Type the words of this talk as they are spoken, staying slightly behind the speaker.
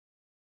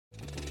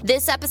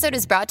This episode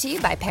is brought to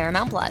you by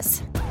Paramount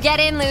Plus.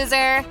 Get in,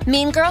 loser!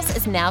 Mean Girls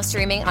is now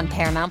streaming on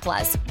Paramount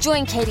Plus.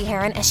 Join Katie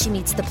Heron as she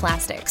meets the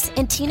plastics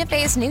in Tina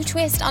Fey's new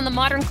twist on the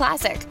modern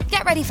classic.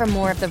 Get ready for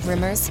more of the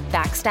rumors,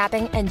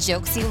 backstabbing, and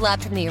jokes you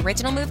loved from the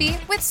original movie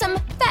with some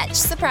fetch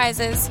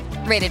surprises.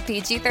 Rated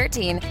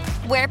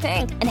PG-13. Wear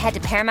pink and head to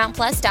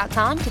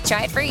ParamountPlus.com to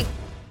try it free.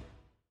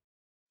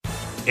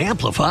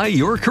 Amplify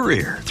your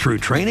career through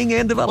training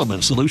and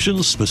development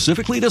solutions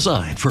specifically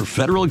designed for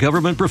federal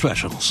government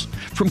professionals.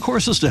 From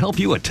courses to help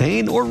you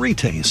attain or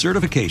retain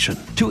certification,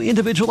 to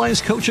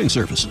individualized coaching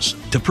services,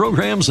 to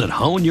programs that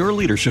hone your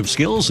leadership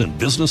skills and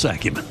business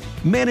acumen,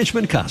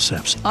 Management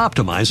Concepts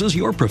optimizes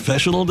your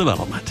professional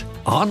development.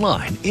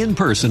 Online, in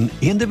person,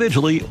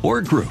 individually,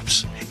 or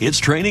groups, it's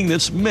training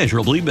that's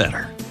measurably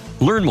better.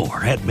 Learn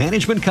more at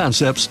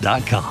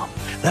managementconcepts.com.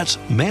 That's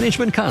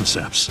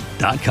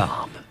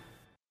managementconcepts.com.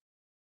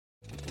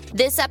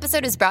 This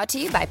episode is brought to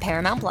you by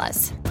Paramount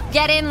Plus.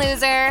 Get in,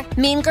 loser!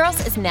 Mean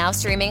Girls is now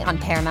streaming on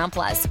Paramount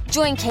Plus.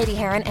 Join Katie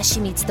Heron as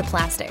she meets the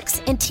plastics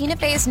in Tina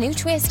Fey's new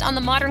twist on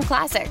the modern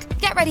classic.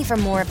 Get ready for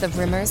more of the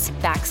rumors,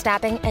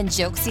 backstabbing, and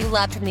jokes you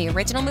loved from the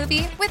original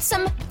movie with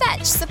some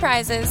fetch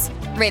surprises.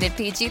 Rated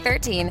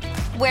PG-13.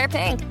 Wear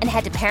pink and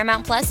head to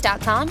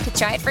ParamountPlus.com to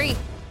try it free.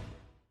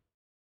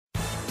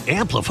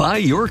 Amplify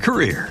your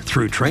career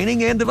through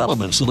training and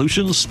development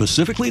solutions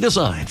specifically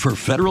designed for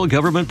federal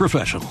government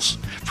professionals.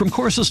 From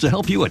courses to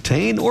help you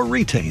attain or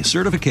retain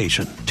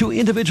certification, to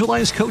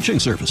individualized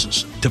coaching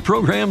services, to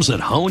programs that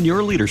hone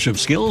your leadership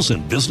skills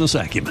and business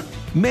acumen,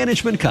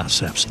 Management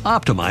Concepts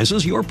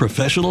optimizes your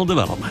professional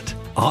development.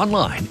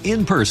 Online,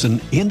 in person,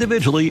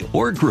 individually,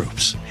 or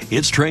groups,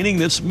 it's training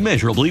that's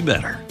measurably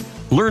better.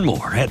 Learn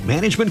more at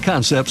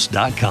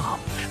managementconcepts.com.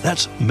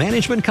 That's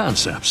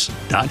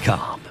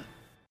managementconcepts.com.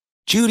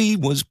 Judy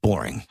was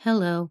boring.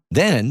 Hello.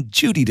 Then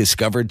Judy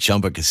discovered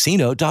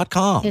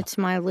ChumbaCasino.com. It's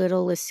my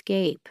little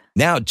escape.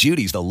 Now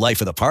Judy's the life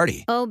of the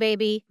party. Oh,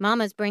 baby,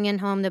 mama's bringing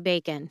home the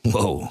bacon.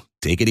 Whoa,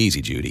 take it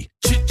easy, Judy.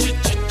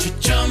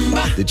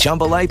 The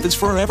Chumba life is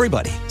for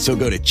everybody. So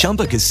go to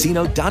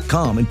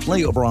ChumbaCasino.com and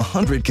play over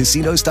 100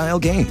 casino-style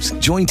games.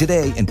 Join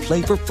today and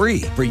play for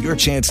free for your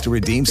chance to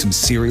redeem some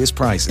serious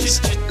prizes.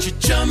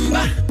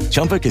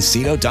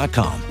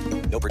 ChumbaCasino.com.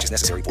 No purchase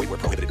necessary. Void where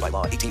prohibited by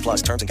law. 18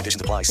 plus terms and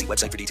conditions apply. See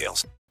website for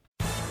details.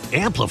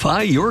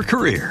 Amplify your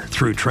career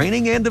through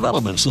training and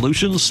development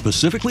solutions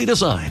specifically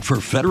designed for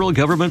federal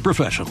government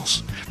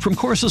professionals. From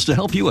courses to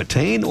help you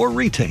attain or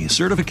retain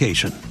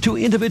certification, to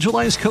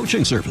individualized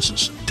coaching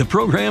services, to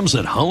programs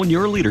that hone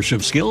your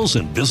leadership skills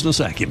and business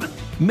acumen,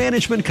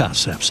 Management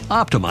Concepts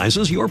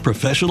optimizes your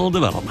professional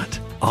development.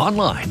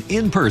 Online,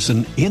 in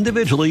person,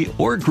 individually,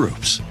 or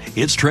groups,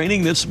 it's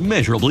training that's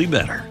measurably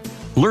better.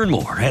 Learn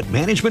more at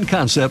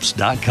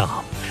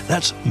managementconcepts.com.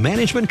 That's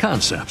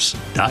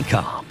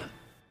managementconcepts.com.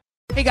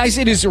 Hey guys,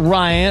 it is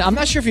Ryan. I'm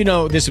not sure if you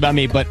know this about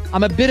me, but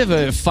I'm a bit of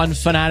a fun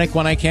fanatic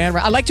when I can.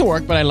 I like to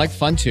work, but I like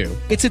fun too.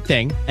 It's a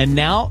thing. And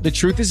now the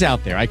truth is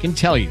out there. I can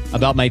tell you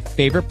about my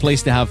favorite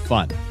place to have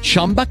fun.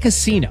 Chumba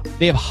Casino.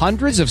 They have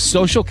hundreds of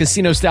social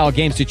casino style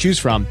games to choose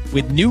from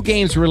with new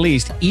games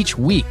released each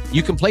week.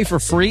 You can play for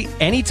free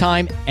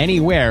anytime,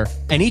 anywhere.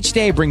 And each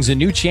day brings a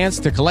new chance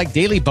to collect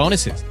daily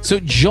bonuses. So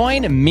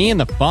join me in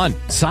the fun.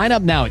 Sign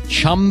up now at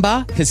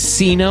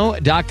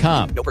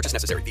ChumbaCasino.com. No purchase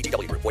necessary.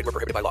 VGW Group. Void where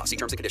prohibited by law. See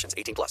terms and conditions.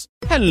 18 plus.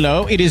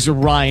 Hello, it is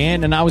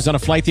Ryan, and I was on a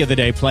flight the other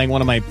day playing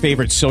one of my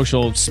favorite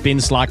social spin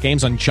slot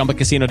games on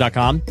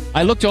ChumbaCasino.com.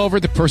 I looked over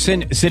at the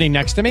person sitting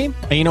next to me,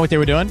 and you know what they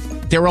were doing?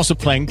 They were also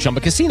playing Chumba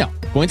Casino.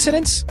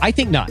 Coincidence? I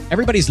think not.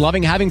 Everybody's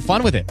loving having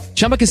fun with it.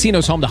 Chumba Casino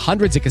is home to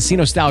hundreds of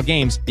casino-style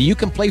games that you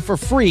can play for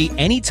free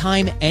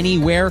anytime,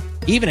 anywhere,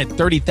 even at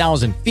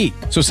 30,000 feet.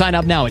 So sign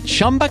up now at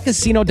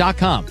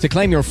ChumbaCasino.com to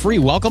claim your free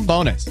welcome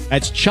bonus.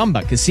 That's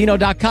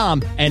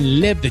ChumbaCasino.com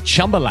and live the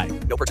Chumba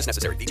life. No purchase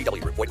necessary.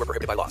 VGW Group. Void where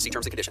prohibited by law. See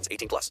terms and conditions.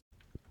 18 plus.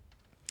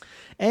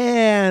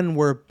 And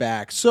we're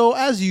back. So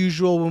as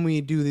usual, when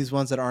we do these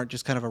ones that aren't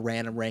just kind of a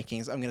random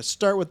rankings, I'm going to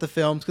start with the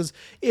films because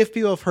if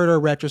people have heard our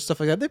retro stuff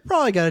like that, they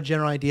probably got a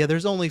general idea.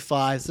 There's only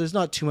 5, so there's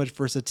not too much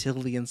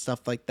versatility and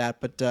stuff like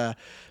that. But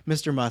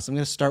Mr. Musk, I'm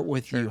going to start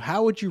with you.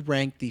 How would you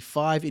rank the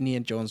 5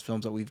 Indiana Jones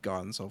films that we've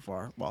gotten so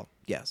far? Well,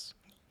 yes.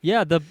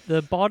 Yeah,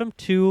 the bottom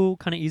 2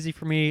 kind of easy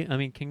for me. I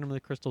mean, Kingdom of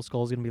the Crystal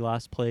Skull is going to be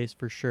last place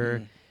for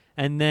sure.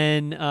 And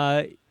then,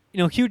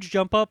 huge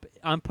jump up.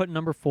 I'm putting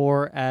number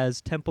 4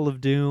 as Temple of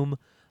Doom.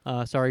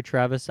 Sorry,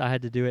 Travis, I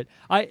had to do it.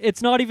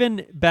 It's not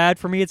even bad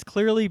for me. It's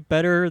clearly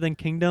better than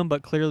Kingdom,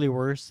 but clearly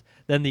worse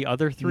than the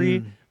other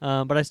 3.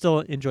 But I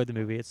still enjoyed the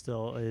movie. It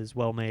still is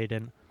well made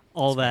and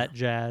all that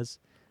jazz.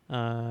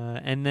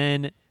 And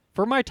then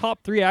for my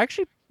top 3, I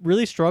actually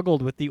really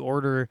struggled with the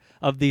order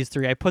of these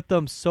 3. I put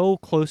them so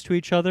close to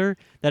each other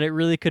that it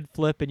really could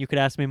flip, and you could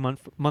ask me a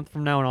month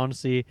from now, and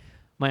honestly,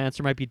 my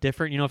answer might be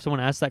different. If someone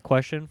asked that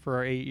question for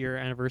our 8-year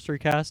anniversary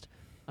cast,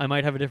 I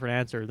might have a different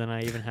answer than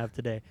I even have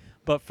today.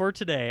 But for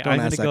today, I'm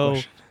going to go...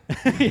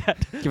 Yeah.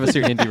 Give us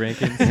your indie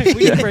rankings.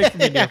 We can break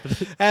from India for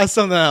this. Ask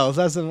something else.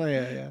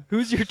 Yeah.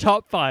 Who's your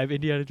top 5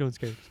 Indiana Jones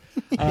characters?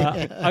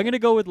 I'm going to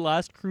go with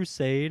Last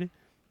Crusade.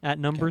 At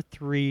number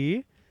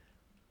 3,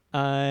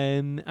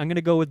 I'm going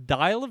to go with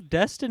Dial of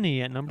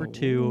Destiny at number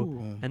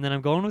 2. And then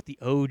I'm going with the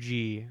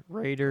OG,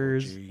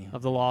 Raiders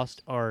of the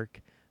Lost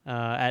Ark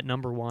at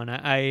number 1.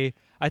 I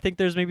think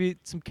there's maybe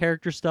some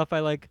character stuff I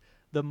like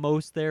the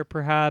most there,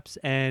 perhaps.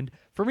 And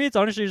for me, it's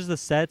honestly just the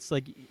sets,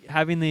 like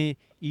having the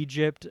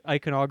Egypt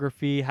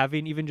iconography,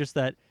 having even just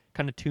that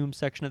kind of tomb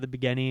section at the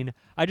beginning.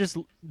 I just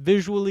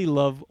visually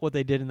love what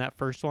they did in that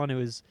first one. It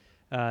was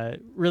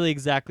really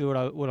exactly what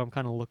I'm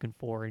kind of looking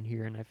for in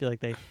here, and I feel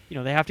like they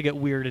have to get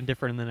weird and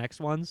different in the next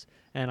ones,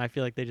 and I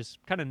feel like they just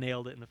kind of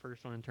nailed it in the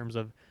first one in terms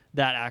of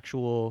that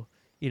actual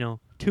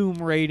tomb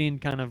raiding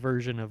kind of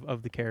version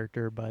of the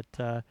character. But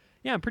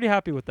yeah, I'm pretty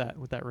happy with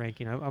that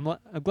ranking. I'm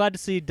glad to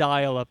see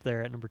Dial up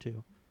there at number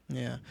 2.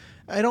 Yeah,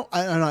 I'm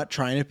not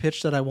trying to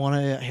pitch that I want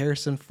a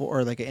Harrison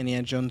Ford or like an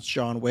Indiana Jones,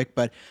 John Wick,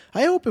 but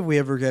I hope if we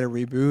ever get a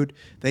reboot,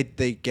 they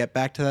get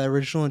back to that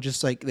original and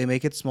just like they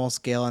make it small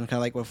scale and kind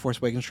of like what Force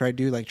Awakens tried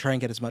to do, like try and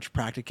get as much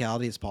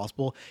practicality as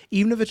possible.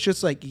 Even if it's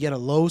just like you get a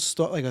low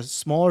star, like a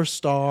smaller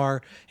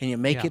star, and you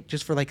make it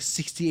just for like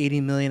 60,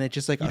 80 million. It's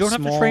just like you don't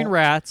have to train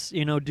rats,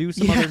 do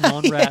some other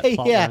non-rat.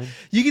 Yeah,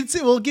 you can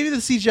see. We'll give you the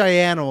CGI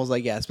animals,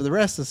 I guess, but the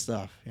rest of the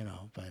stuff,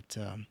 But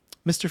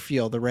Mr.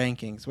 Field, the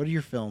rankings. What are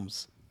your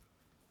films?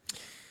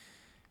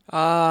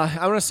 I'm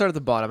going to start at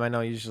the bottom. I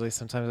know usually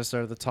sometimes I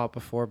start at the top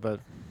before, but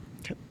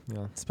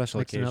special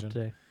Mixing occasion. up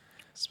today.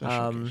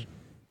 Special occasion.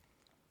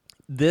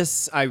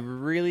 This, I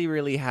really,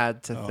 really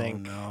had to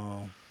think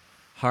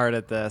hard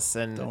at this.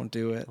 And Don't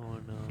do it. Oh,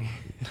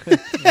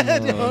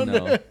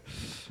 no.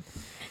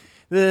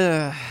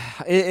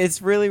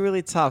 It's really,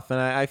 really tough, and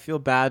I feel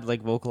bad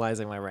like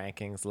vocalizing my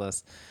rankings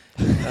list.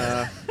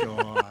 God.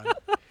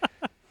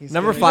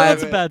 Number 5.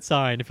 That's a bad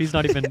sign if he's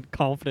not even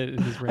confident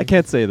in his rankings. I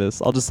can't say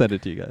this. I'll just send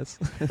it to you guys.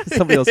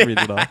 Somebody else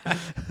reads it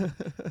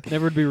off.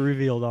 Never to be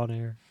revealed on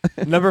air.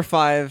 Number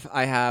 5,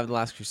 I have The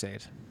Last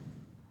Crusade.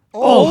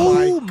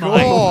 Oh my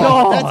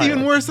God. That's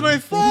even worse than I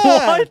thought.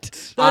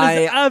 What? That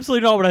is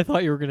absolutely not what I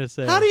thought you were going to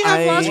say. How do you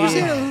have Last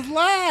Crusade at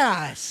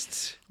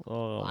last?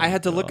 I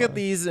had to look at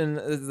these in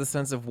the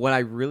sense of what I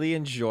really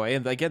enjoy.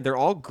 And again, they're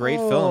all great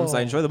films.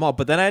 I enjoy them all.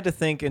 But then I had to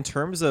think in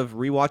terms of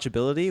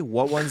rewatchability,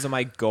 what ones am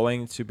I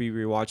going to be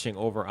rewatching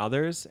over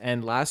others?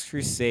 And Last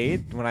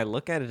Crusade, when I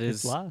look at it,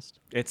 It's last.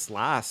 It's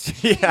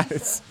last. Yeah.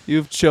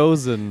 You've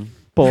chosen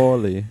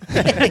poorly.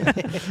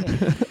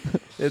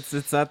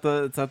 It's at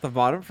the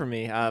bottom for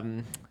me.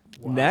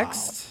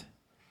 Next,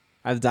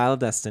 I have Dial of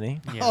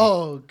Destiny. Yeah.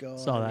 Oh, God.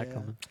 Saw that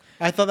coming.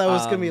 I thought that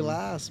was going to be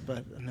last,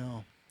 but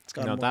no.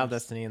 Dial of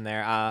Destiny in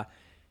there.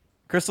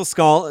 Crystal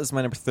Skull is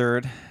my number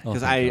 3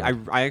 because I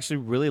actually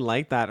really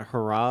like that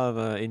hurrah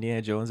of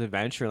Indiana Jones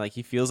adventure. Like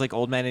he feels like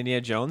old man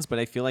Indiana Jones, but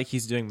I feel like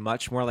he's doing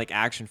much more like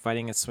action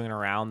fighting and swinging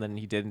around than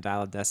he did in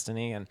Dial of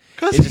Destiny. And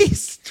because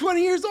he's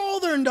 20 years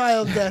older in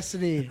Dial of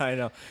Destiny. I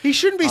know he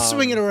shouldn't be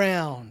swinging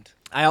around.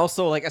 I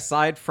also like,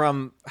 aside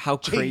from how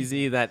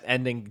crazy that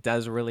ending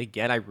does really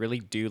get, I really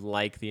do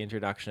like the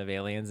introduction of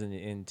aliens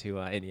into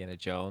Indiana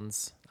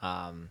Jones.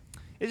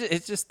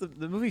 It's just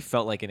the movie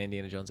felt like an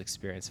Indiana Jones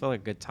experience. It felt like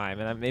a good time,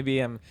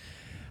 and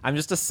I'm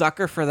just a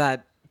sucker for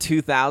that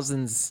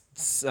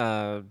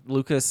 2000s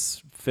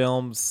Lucas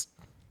films,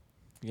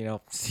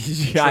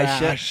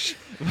 CGI shit.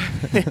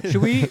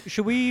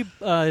 Should we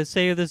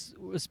say this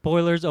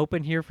spoilers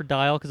open here for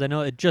Dial because I know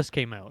it just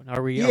came out.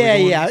 Are we?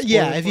 Yeah.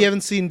 If you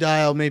haven't seen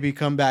Dial, maybe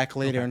come back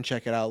later and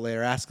check it out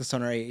later. Ask us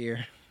on our 8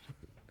 year.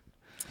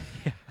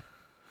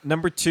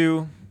 Number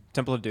 2.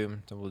 Temple of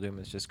Doom. Temple of Doom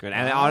is just good.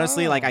 And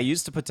honestly, like I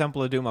used to put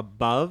Temple of Doom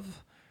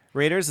above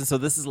Raiders, and so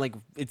this is like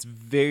it's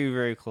very,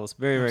 very close.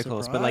 Very, very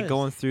close. But like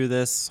going through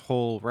this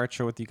whole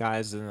retro with you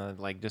guys and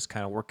like just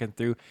kind of working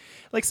through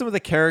like some of the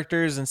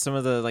characters and some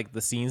of the like the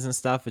scenes and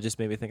stuff, it just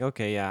made me think,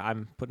 okay, yeah,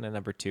 I'm putting it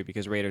number 2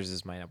 because Raiders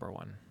is my number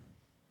 1.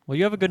 Well,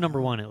 you have a good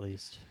number 1 at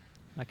least.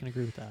 I can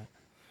agree with that.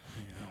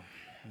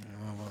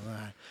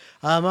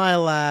 My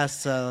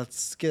last,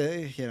 let's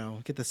get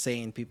the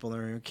sane people in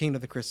the room. King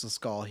of the Crystal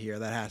Skull here.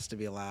 That has to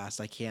be last.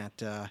 We've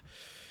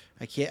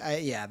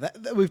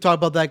talked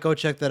about that. Go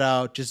check that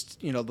out. Just,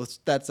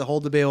 that's the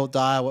whole debate about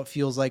Dial. What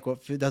feels like,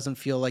 what doesn't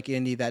feel like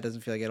indie. That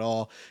doesn't feel like at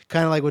all.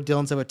 Kind of like what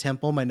Dylan said with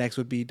Temple. My next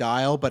would be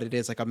Dial, but it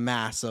is like a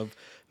massive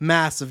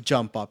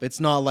jump up. It's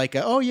not like,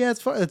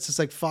 it's fun. It's just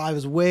like 5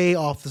 is way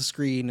off the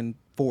screen and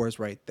 4 is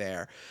right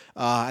there.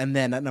 And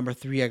then at number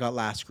 3, I got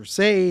Last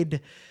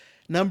Crusade.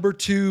 Number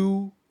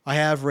 2, I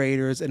have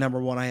Raiders, and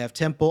number 1, I have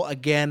Temple.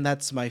 Again,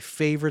 that's my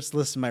favorites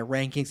list in my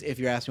rankings. If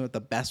you're asking what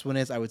the best one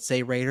is, I would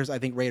say Raiders. I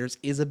think Raiders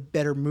is a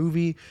better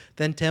movie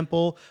than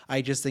Temple.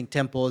 I just think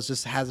Temple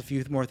has a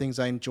few more things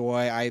I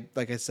enjoy.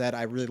 Like I said,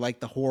 I really like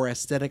the horror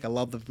aesthetic. I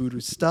love the voodoo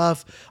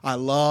stuff. I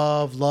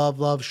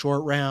love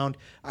Short Round.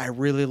 I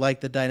really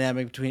like the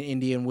dynamic between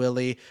Indy and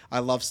Willie. I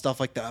love stuff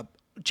like the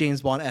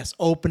James Bond-esque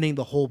opening,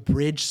 the whole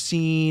bridge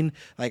scene.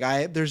 Like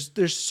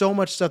there's so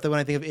much stuff that when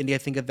I think of Indy, I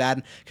think of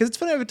that. Because it's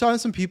funny, I've been talking to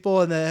some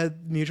people and the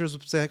mutuals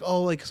would say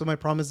like, so my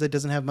problem is that it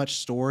doesn't have much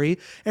story.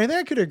 And I think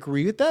I could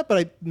agree with that,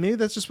 but maybe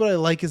that's just what I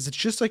like is it's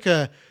just like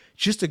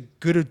just a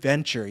good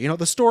adventure. You know,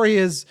 the story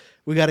is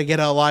we got to get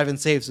out alive and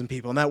save some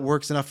people, and that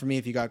works enough for me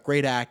if you got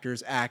great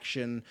actors,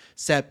 action,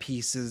 set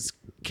pieces,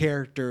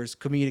 characters,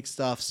 comedic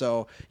stuff.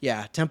 So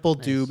yeah, Temple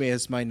of Doom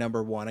is my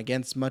number one.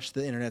 Against much of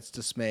the internet's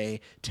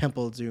dismay,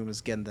 Temple of Doom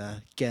is getting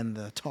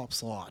the top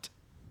slot.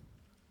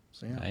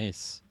 So yeah.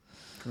 Nice.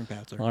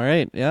 Patzer. All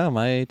right, yeah,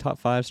 my top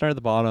 5 started at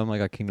the bottom. I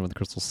got Kingdom of the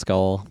Crystal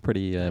Skull,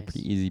 pretty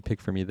easy pick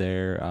for me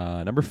there.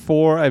 Number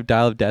 4, I have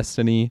Dial of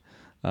Destiny.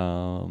 I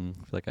feel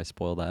like I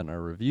spoiled that in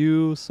our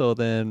review. So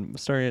then,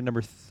 starting at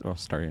number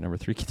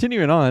 3,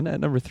 continuing on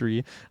at number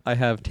 3, I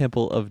have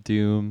Temple of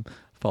Doom,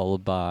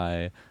 followed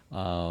by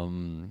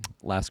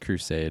Last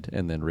Crusade,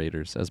 and then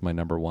Raiders as my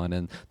number 1.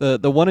 And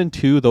the 1 and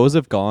 2, those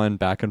have gone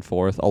back and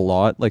forth a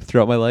lot, like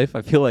throughout my life.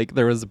 I feel like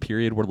there was a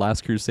period where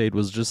Last Crusade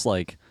was just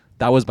like,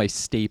 that was my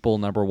staple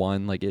number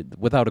 1, like it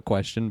without a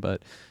question.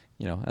 But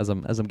you know, as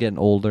I'm getting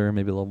older,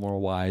 maybe a little more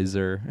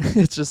wiser,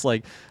 it's just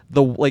like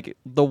the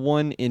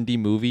one indie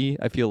movie.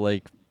 I feel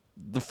like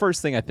the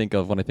first thing I think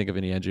of when I think of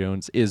Indiana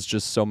Jones is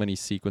just so many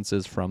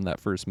sequences from that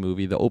first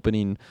movie. The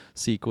opening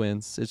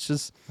sequence, it's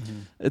just,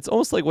 it's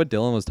almost like what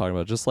Dylan was talking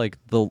about, just like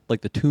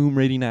the tomb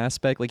raiding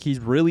aspect. Like he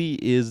really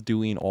is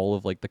doing all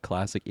of like the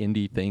classic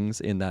indie things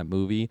in that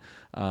movie.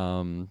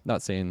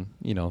 Not saying,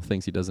 you know,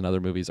 things he does in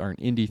other movies aren't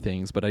indie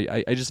things, but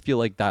I just feel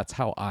like that's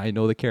how I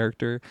know the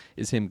character,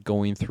 is him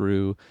going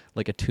through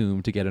like a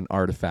tomb to get an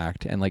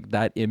artifact, and like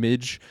that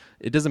image.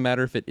 It doesn't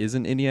matter if it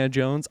isn't Indiana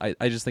Jones.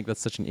 I just think that's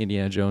such an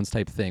Indiana Jones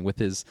type thing with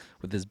his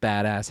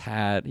badass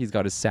hat. He's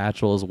got his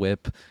satchel, his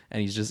whip,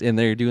 and he's just in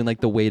there doing like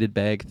the weighted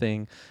bag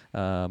thing.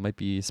 Might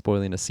be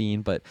spoiling a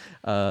scene, but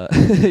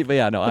but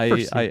yeah, no,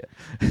 I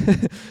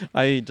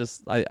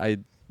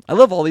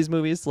love all these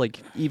movies.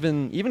 Like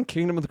even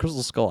Kingdom of the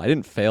Crystal Skull, I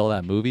didn't fail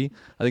that movie.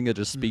 I think it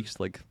just speaks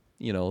like,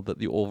 you know,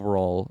 the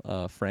overall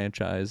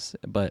franchise,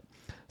 but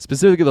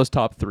specifically those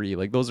top 3,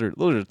 like those are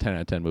 10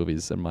 out of 10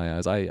 movies in my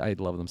eyes. I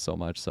love them so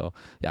much. So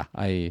yeah,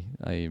 I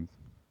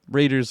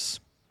Raiders,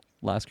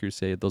 Last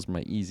Crusade, those are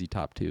my easy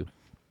top 2.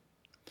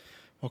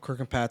 Well, Kirk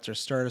and Patzer,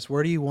 start us.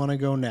 Where do you want to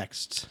go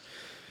next?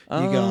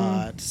 You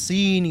got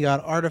scene, you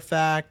got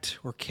artifact,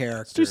 or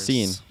characters?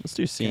 Let's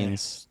do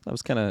scenes. Okay. I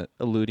was kind of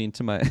alluding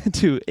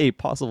to a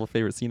possible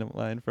favorite scene of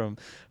mine from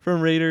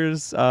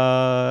Raiders.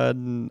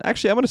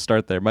 Actually, I'm going to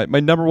start there. My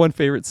number 1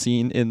 favorite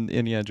scene in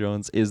Indiana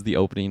Jones is the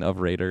opening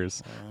of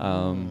Raiders.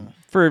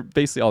 For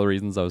basically all the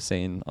reasons I was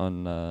saying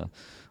on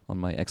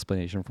my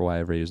explanation for why I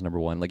have Raiders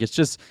number 1. Like,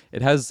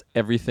 it has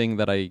everything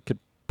that I could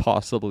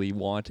possibly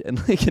want in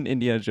like an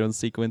Indiana Jones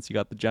sequence. You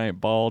got the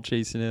giant ball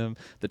chasing him,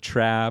 the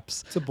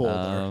traps. It's a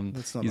boulder.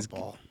 That's not a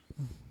ball.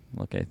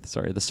 Okay,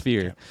 sorry, the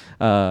sphere.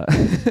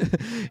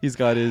 He's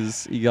got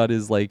his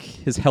like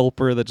his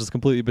helper that just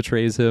completely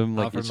betrays him.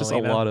 Like, it's just a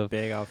lot of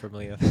big Alfred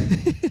Molina.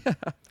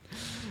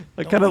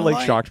 It kind of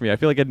like shocked me. I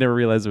feel like I'd never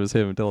realized it was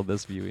him until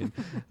this viewing.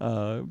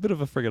 A bit of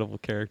a forgettable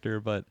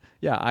character, but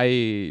yeah,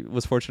 I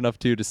was fortunate enough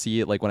to see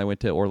it like when I went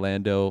to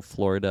Orlando,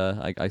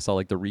 Florida. I saw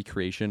like the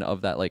recreation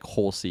of that like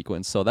whole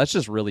sequence. So that's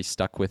just really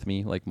stuck with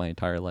me like my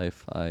entire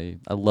life. I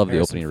love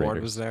Harrison the opening. Ford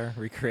Raiders was there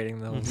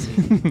recreating the whole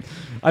scene.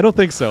 I don't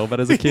think so,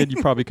 but as a kid,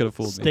 you probably could have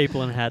fooled me.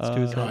 Stapling hats to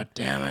his head. God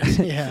damn it!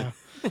 Yeah.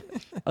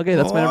 Okay,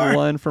 that's my number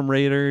 1 from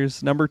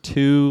Raiders. Number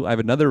 2, I have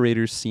another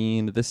Raiders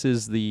scene. This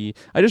is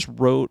I just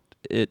wrote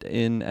it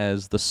in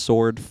as the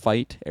sword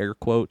fight, air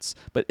quotes,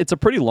 but it's a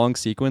pretty long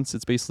sequence.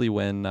 It's basically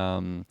when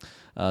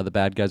the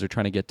bad guys are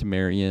trying to get to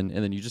Marion,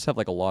 and then you just have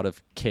like a lot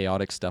of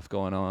chaotic stuff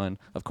going on.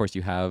 Of course,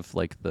 you have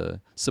like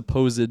the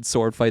supposed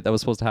sword fight that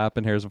was supposed to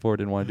happen. Harrison Ford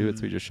didn't want to do it,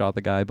 so he just shot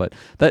the guy. But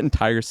that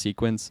entire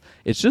sequence,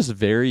 it's just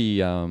very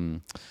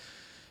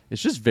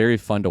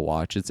fun to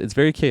watch. It's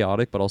very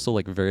chaotic, but also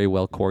like very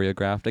well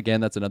choreographed. Again,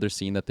 that's another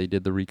scene that they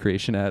did the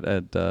recreation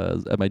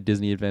at my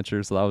Disney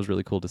adventure, so that was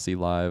really cool to see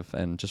live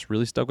and just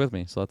really stuck with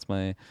me. So that's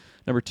my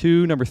number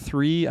 2. Number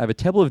 3, I have a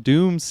Temple of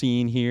Doom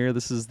scene here.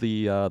 This is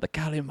the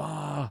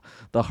Kalima,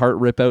 the heart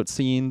rip out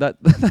scene that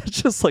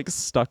just like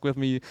stuck with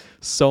me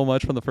so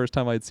much from the first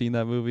time I'd seen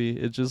that movie.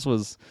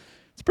 It's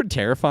pretty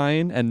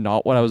terrifying and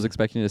not what I was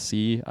expecting to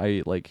see.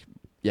 I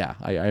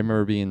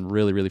remember being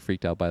really, really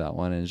freaked out by that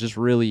one, and it's just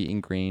really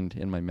ingrained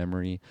in my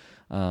memory.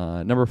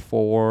 Number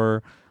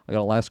 4, I got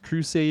a Last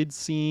Crusade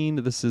scene.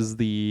 This is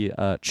the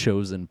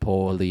chosen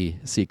Pauli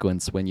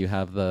sequence when you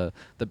have the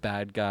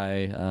bad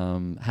guy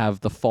have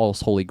the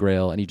false Holy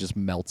Grail and he just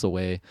melts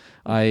away.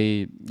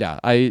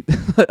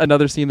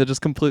 Another scene that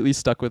just completely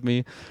stuck with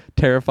me,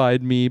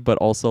 terrified me, but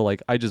also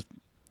like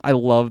I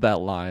love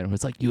that line where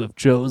it's like, you have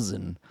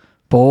chosen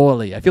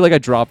Pauli. I feel like I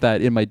drop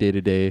that in my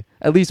day-to-day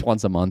at least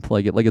once a month.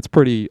 Like it's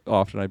pretty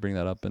often I bring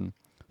that up, and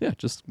yeah,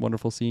 just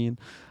wonderful scene.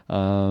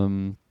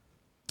 You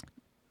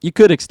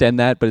could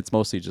extend that, but it's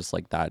mostly just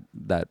like that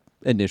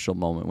initial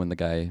moment when the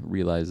guy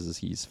realizes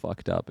he's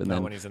fucked up, and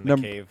then when he's in the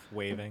cave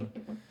waving.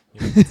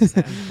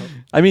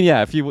 I mean,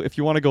 yeah. If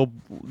you want to go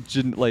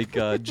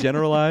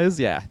generalize,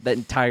 yeah, that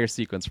entire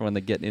sequence from when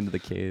they get into the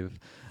cave.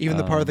 Even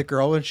the part of the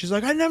girl when she's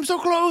like, I'm so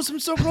close to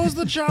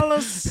the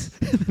chalice.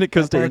 And it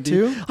goes to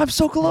Indy. I'm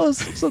so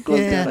close. I'm so close,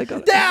 Yeah. Dad. I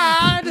got it.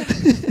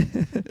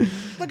 Dad!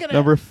 Look at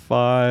Number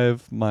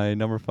 5, my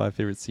number 5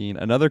 favorite scene.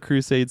 Another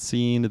Crusade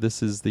scene.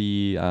 This is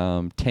the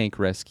tank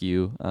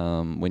rescue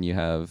when you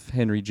have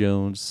Henry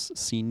Jones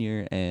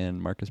Sr.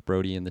 and Marcus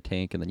Brody in the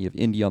tank, and then you have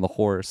Indy on the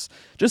horse.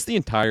 Just the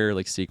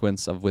entire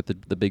sequence of with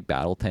the big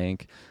battle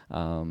tank.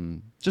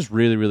 Just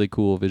really, really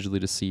cool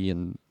visually to see,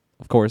 and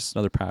of course,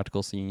 another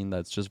practical scene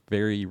that's just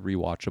very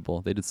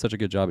rewatchable. They did such a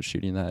good job at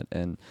shooting that,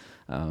 and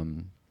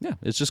yeah,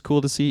 it's just cool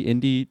to see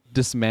Indy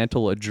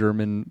dismantle a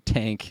German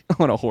tank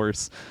on a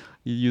horse.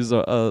 You use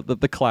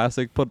the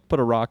classic put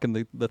a rock in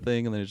the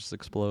thing and then it just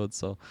explodes.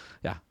 So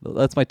yeah,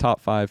 that's my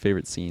top 5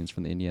 favorite scenes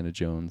from the Indiana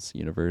Jones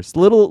universe.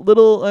 Little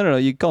I don't know.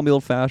 You call me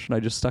old fashioned. I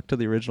just stuck to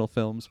the original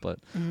films, but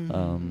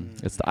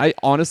I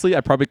honestly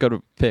probably could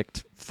have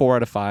picked 4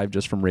 out of 5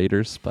 just from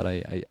Raiders, but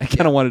I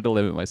kind of wanted to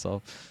limit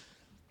myself.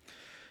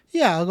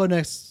 Yeah, I'll go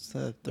next.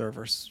 The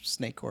reverse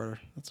snake order.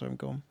 That's where I'm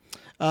going.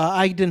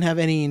 I didn't have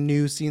any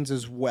new scenes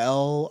as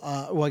well.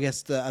 Well, I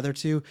guess the other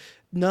two.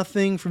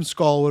 Nothing from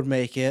Skull would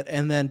make it.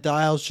 And then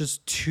Dial's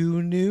just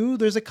too new.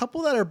 There's a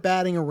couple that are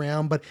batting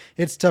around, but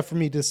it's tough for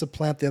me to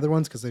supplant the other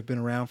ones because they've been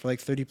around for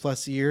 30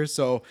 plus years.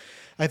 So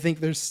I think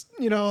there's,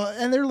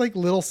 and they're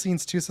little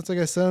scenes too. So it's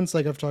I said, it's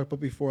I've talked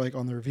about before,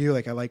 on the review.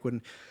 I like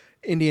when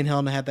Indy and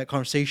Helena had that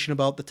conversation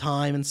about the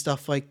time and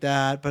stuff like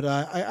that. But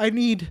I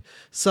need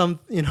some,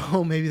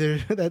 maybe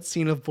there's that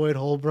scene of Boyd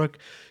Holbrook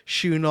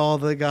shooting all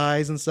the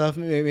guys and stuff.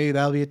 Maybe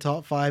that'll be a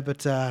top 5,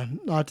 but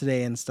not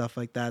today and stuff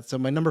like that. So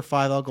my number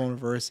 5, I'll go in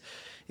reverse,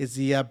 is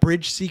the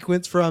bridge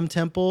sequence from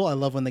Temple. I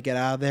love when they get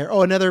out of there.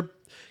 Oh, another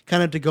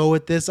kind of to go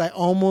with this, I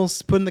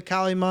almost put in the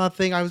Kali Ma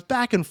thing. I was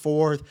back and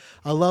forth.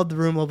 I love the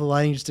room, love the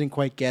lighting, just didn't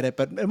quite get it.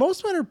 But most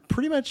of mine are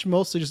pretty much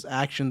mostly just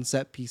action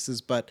set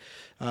pieces, but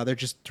they're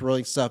just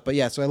thrilling stuff. But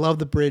yeah, so I love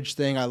the bridge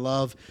thing. I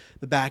love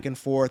the back and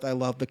forth. I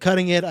love the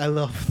cutting it. I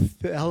love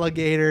the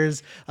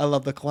alligators. I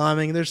love the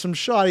climbing. There's some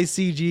shoddy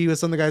CG with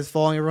some of the guys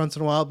falling every once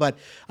in a while, but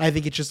I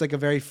think it's just a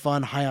very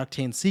fun, high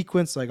octane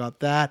sequence. So I got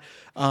that.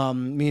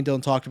 Me and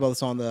Dylan talked about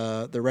this on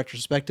the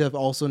retrospective.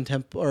 Also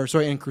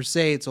in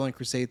Crusade. So the only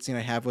Crusade scene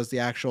I have was the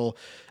actual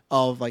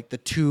of the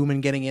tomb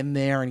and getting in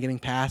there and getting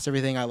past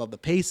everything. I love the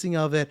pacing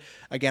of it.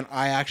 Again,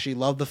 I actually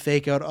love the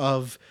fake out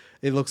of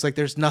it looks like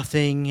there's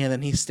nothing and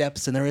then he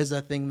steps and there is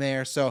a thing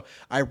there. So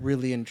I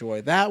really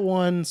enjoy that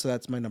one. So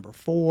that's my number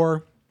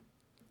 4.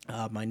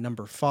 My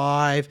number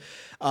 5,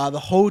 the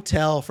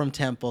hotel from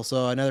Temple.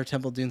 So another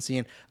Temple Dune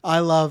scene. I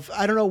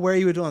don't know where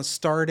you would want to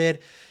start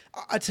it.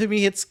 To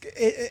me, I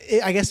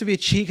guess it'd be a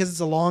cheat because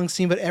it's a long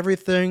scene, but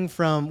everything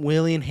from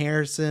Willie and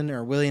Harrison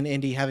or Willie and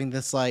Indy having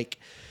this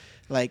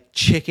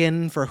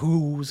chicken for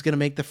who's going to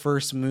make the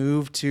first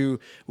move to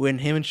when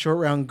him and Short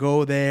Round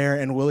go there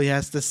and Willie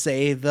has to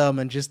save them,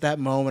 and just that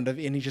moment of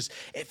Indy just,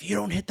 if you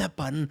don't hit that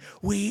button,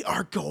 we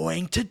are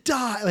going to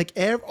die.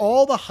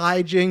 All the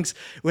hijinks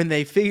when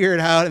they figure it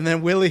out and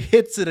then Willie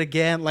hits it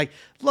again.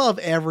 Love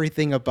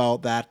everything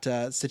about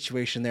that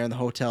situation there in the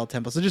hotel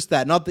Temple. So just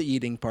that, not the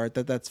eating part.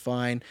 That's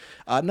fine.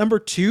 Number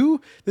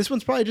 2, this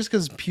one's probably just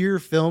because pure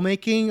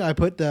filmmaking. I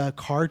put the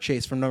car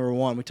chase from number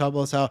 1. We talked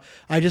about this, how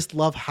I just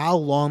love how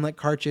long that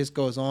car chase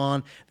goes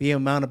on, the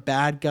amount of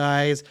bad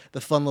guys,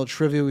 the fun little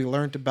trivia we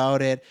learned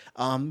about it,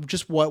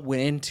 just what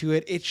went into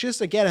it. It's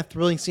just, again, a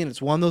thrilling scene.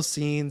 It's one of those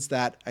scenes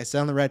that I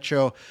said on the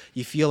retro,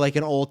 you feel like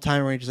an old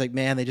timer where you're just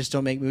man, they just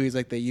don't make movies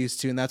like they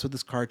used to. And that's what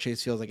this car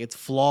chase feels like. It's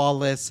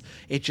flawless.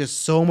 It's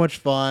just so much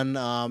fun.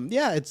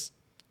 It's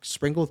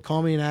sprinkled with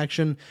comedy and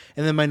action.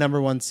 And then my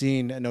number 1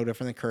 scene, no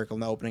different than Kirk in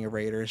the opening of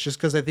Raiders, just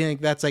because I think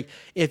that's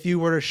if you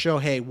were to show,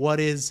 hey, what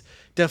is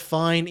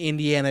define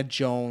Indiana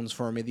Jones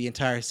for me, the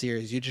entire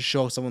series, you just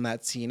show someone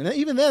that scene. And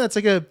even then, it's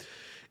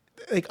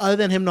other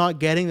than him not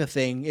getting the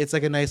thing, it's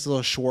a nice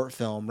little short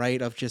film,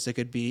 right? Of just, it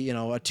could be,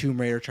 a Tomb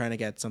Raider trying to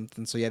get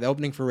something. So yeah, the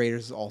opening for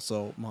Raiders is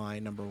also my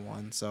number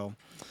 1. So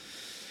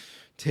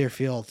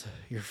Tearfield,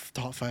 your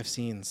top 5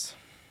 scenes.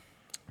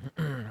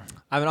 I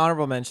have an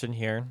honorable mention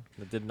here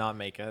that did not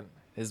make it.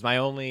 Is my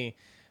only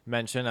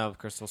mention of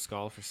Crystal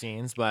Skull for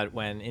scenes, but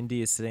when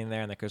Indy is sitting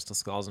there and the Crystal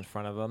Skull's in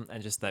front of him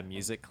and just that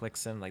music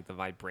clicks in, the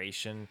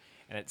vibration,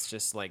 and it's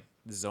just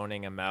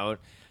zoning him out.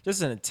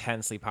 Just an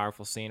intensely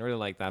powerful scene. Really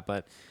like that,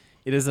 but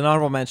it is an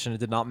honorable mention. It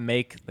did not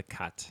make the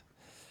cut.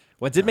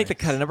 What did make the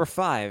cut at number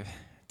 5?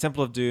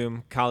 Temple of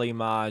Doom, Kali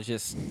Ma,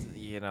 just,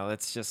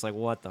 it's just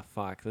what the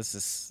fuck? This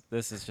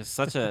is just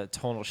such a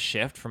tonal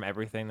shift from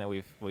everything that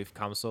we've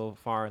come so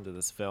far into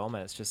this film,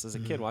 and it's just, as a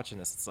kid watching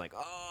this, it's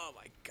oh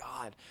my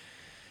god,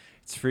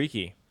 it's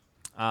freaky.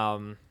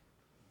 Number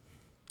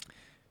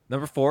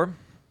 4,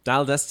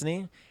 Dial of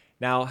Destiny.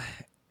 Now,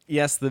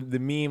 yes, the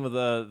meme of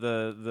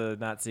the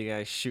Nazi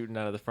guy shooting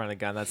out of the front of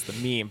the gun, that's the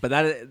meme, but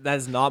that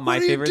is not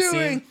my favorite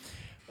scene.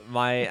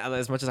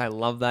 As much as I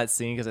love that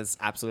scene because it's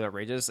absolutely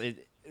outrageous,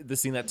 the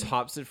scene that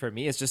tops it for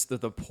me is just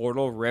the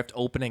portal rift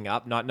opening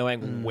up, not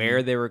knowing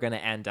where they were going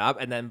to end up,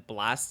 and then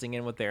blasting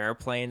in with their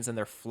airplanes, and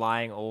they're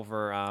flying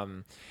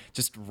over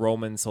just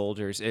Roman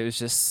soldiers. It was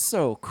just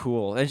so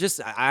cool. And just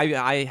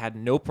I had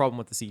no problem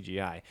with the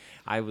CGI.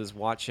 I was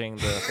watching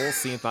the whole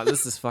scene, thought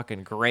this is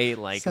fucking great.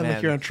 Like, Sound man,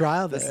 like you're on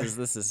trial this there.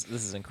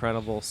 is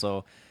incredible.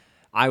 So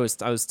I was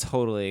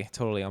totally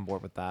on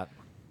board with that.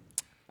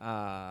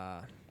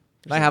 I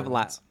have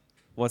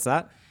what's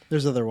that?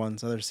 There's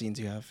other scenes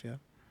you have, yeah.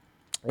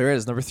 There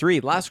is. Number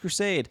 3, Last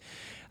Crusade.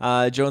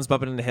 Jones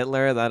bumping into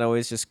Hitler. That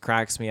always just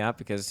cracks me up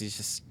because he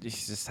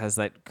just has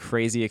that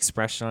crazy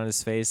expression on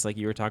his face, like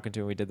you were talking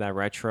to when we did that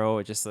retro.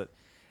 It just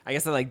I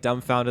guess that like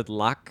dumbfounded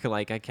luck,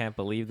 like I can't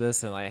believe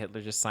this, and like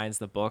Hitler just signs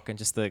the book, and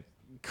just the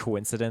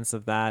coincidence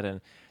of that,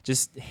 and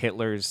just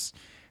Hitler's.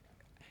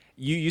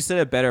 You said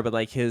it better, but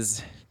like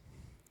his.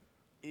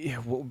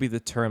 What would be the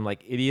term,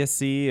 like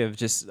idiocy of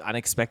just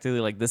unexpectedly,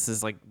 like this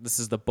is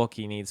the book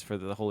he needs for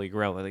the Holy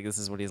Grail, like this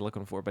is what he's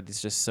looking for, but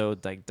he's just so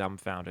like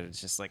dumbfounded.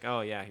 It's just like, oh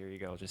yeah, here you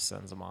go, just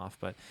sends him off.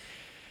 But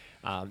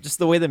just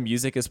the way the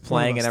music is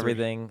playing and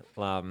everything,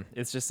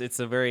 it's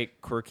a very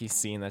quirky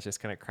scene that just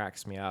kind of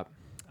cracks me up.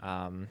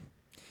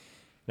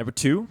 Number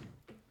 2,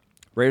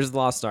 Raiders of the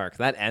Lost Ark.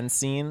 That end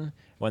scene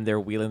when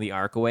they're wheeling the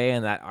Ark away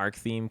and that Ark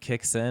theme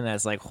kicks in,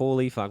 as like,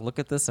 holy fuck, look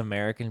at this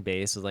American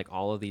base with like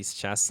all of these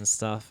chests and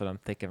stuff. And I'm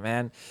thinking,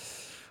 man,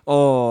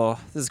 oh,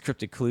 this is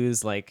Cryptic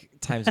Clues like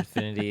times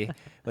infinity.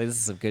 Like, this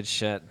is some good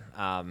shit.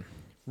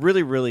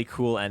 Really, really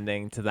cool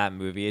ending to that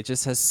movie. It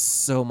just has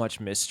so much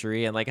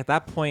mystery. And like at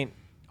that point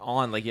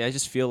on, like, yeah, I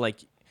just feel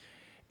like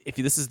if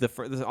this is this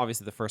is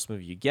obviously the first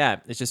movie you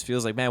get, it just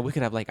feels like, man, we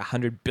could have like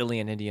 100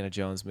 billion Indiana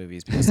Jones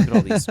movies because look at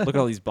all these look at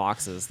all these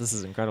boxes. This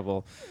is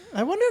incredible.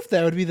 I wonder if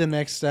that would be the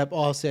next step.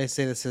 Obviously, I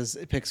say this as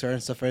Pixar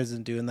and stuff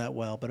isn't doing that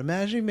well, but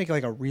imagine you make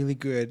like a really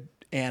good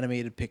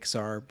animated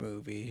Pixar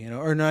movie,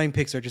 or not even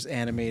Pixar, just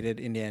animated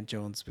Indiana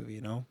Jones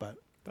movie, But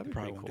That'd be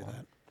probably pretty won't cool. do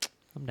that.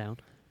 I'm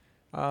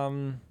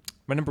down.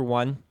 My number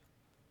 1,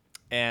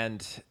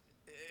 and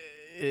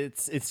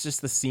it's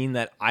just the scene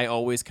that I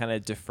always kind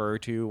of defer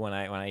to when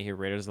I hear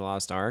Raiders of the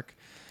Lost Ark.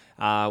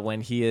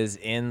 When he is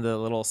in the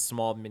little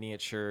small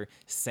miniature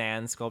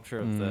sand sculpture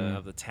of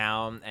the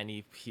town, and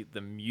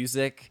the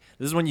music.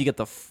 This is when you get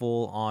the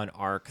full on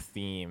Ark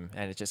theme,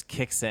 and it just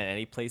kicks in, and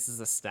he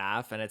places a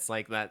staff, and it's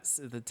like the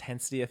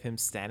intensity of him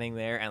standing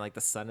there, and like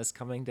the sun is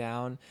coming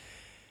down,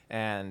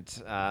 and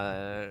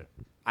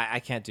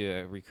I can't do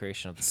a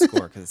recreation of the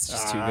score because it's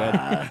just too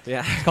good.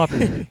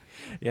 Yeah.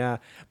 Yeah.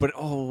 But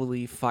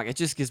holy fuck, it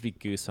just gives me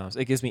goosebumps.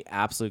 It gives me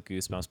absolute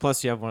goosebumps.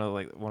 Plus, you have one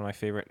of my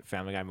favorite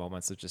Family Guy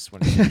moments of just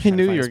when I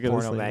knew you were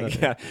going to say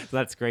that. Yeah, so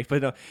that's great.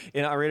 But no,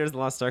 in Raiders of the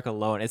Lost Ark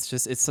alone,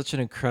 it's such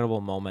an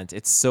incredible moment.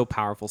 It's so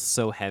powerful,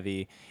 so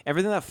heavy.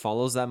 Everything that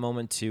follows that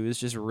moment too is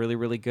just really,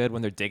 really good.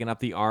 When they're digging up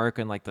the Ark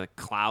and like the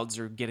clouds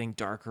are getting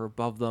darker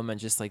above them, and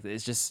just like it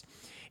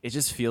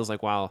just feels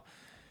like, wow.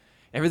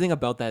 Everything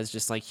about that is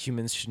just like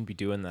humans shouldn't be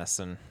doing this,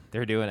 and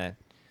they're doing it.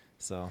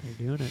 So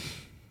You're doing it.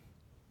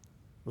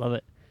 Love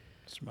it.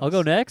 I'll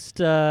go next.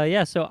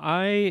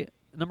 So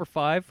number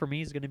 5 for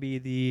me is going to be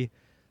the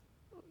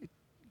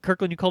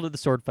Kirkland. You called it the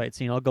sword fight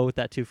scene. I'll go with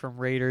that too from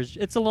Raiders.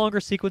 It's a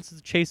longer sequence.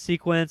 It's a chase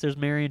sequence. There's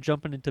Marion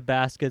jumping into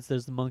baskets.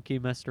 There's the monkey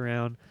messed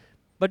around,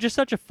 but just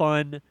such a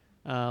fun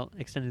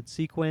extended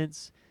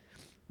sequence.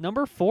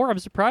 Number 4, I'm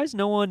surprised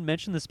no one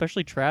mentioned this,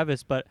 especially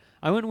Travis, but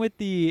I went with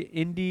the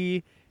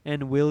Indy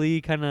and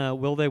Willie kind of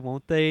will they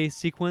won't they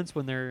sequence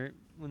when they're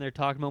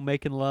talking about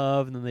making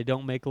love, and then they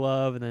don't make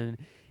love, and then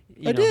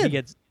he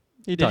gets.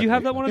 Did you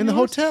have that one in the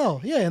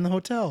hotel? Yeah, in the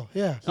hotel.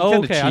 Yeah. He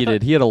kind of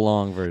cheated. He had a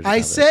long version.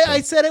 I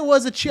said it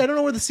was a cheat. I don't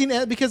know where the scene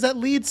ended because that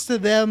leads to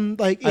them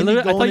like. I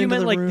thought you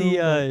meant like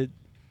the.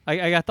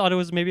 I thought it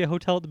was maybe a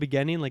hotel at the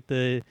beginning, like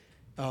the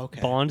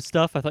Bond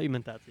stuff. I thought you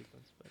meant that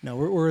sequence. But. No,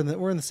 we're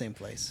in the same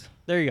place.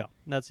 There you go.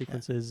 That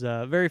sequence is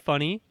very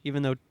funny,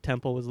 even though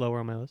Temple was lower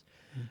on my list.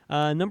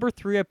 Number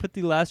 3, I put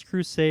the Last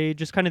Crusade,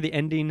 just kind of the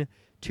ending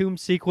tomb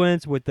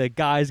sequence with the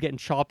guys getting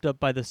chopped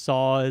up by the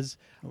saws,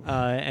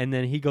 and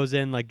then he goes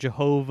in like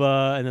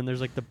Jehovah, and then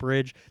there's like the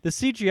bridge. The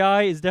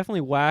CGI is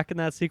definitely whack in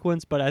that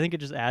sequence, but I think it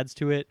just adds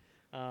to it.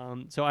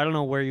 So I don't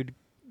know where you'd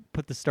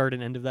put the start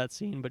and end of that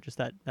scene, but just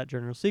that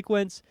general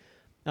sequence.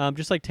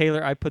 Just like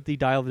Taylor, I put the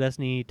Dial of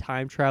Destiny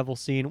time travel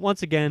scene.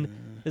 Once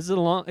again, this is a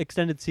long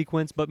extended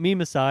sequence, but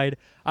meme aside,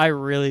 I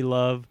really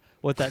love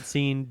what that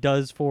scene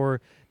does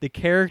for the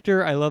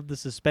character. I love the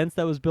suspense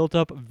that was built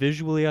up.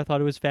 Visually, I thought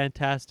it was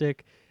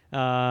fantastic.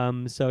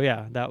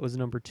 That was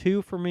number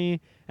 2 for me.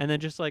 And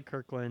then just like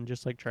Kirkland,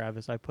 just like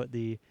Travis, I put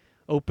the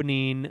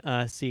opening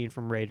scene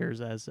from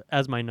Raiders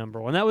as my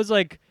number 1. That was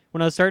like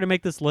when I was starting to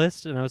make this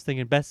list and I was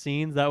thinking best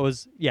scenes, that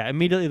was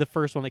immediately the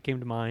first one that came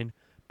to mind.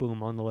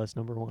 Boom, on the list,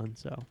 number 1.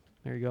 So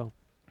there you go.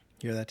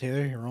 You hear that,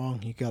 Taylor? You're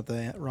wrong. You got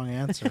the wrong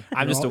answer.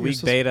 I'm just a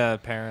weak beta,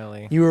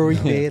 apparently. You were a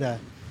weak beta.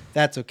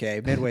 That's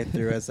okay. Midway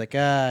through, I was like,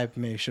 I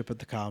maybe should put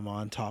the column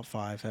on top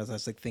 5. As I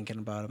was like thinking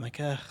about it, I'm like,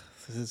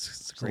 this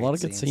is great. A lot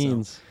of good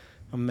scenes.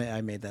 So I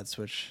made that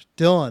switch.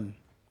 Dylan,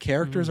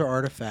 Characters or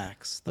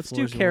artifacts? The Let's floor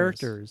do is yours.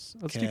 characters.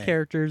 Let's do Okay.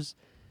 characters.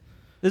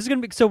 This is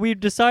gonna be so. We've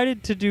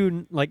decided to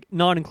do like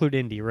not include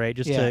Indy, right?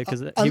 Just Yeah.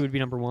 because he would be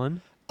number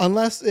one.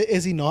 Unless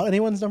is he not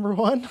anyone's number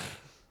one?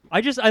 I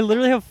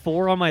literally have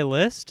 4 on my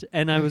list,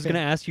 and I was Okay.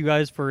 gonna ask you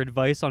guys for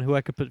advice on who I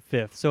could put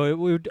 5th. So it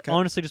would Okay.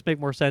 honestly just make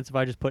more sense if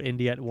I just put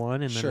Indy at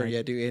 1, and Sure, then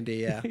yeah, do Indy,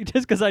 yeah.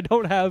 just because I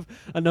don't have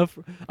enough.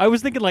 I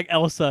was thinking like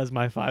Elsa as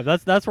my 5.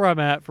 That's where I'm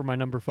at for my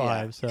number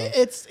 5. So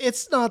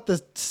It's not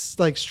the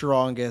like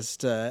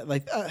strongest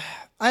I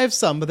have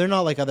some, but they're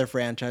not like other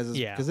franchises.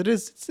 Yeah. because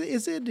it's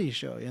an indie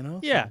show, you know.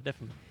 yeah, So,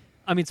 definitely.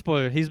 I mean,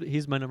 spoiler.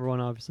 He's my number 1,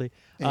 obviously.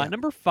 Yeah.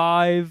 Number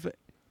 5.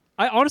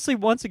 I honestly,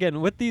 once again,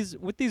 with these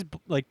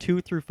like 2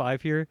 through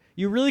 5 here,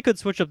 you really could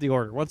switch up the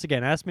order. Once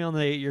again, ask me on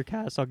the 8-year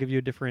cast. I'll give you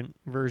a different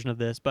version of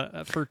this.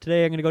 But for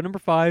today, I'm going to go number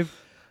 5,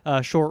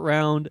 short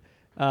round.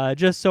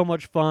 Just so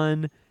much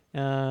fun.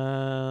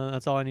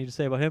 That's all I need to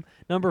say about him.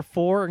 Number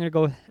 4, I'm going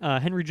to go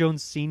Henry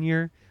Jones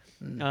Sr.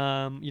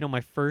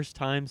 My first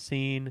time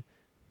seeing,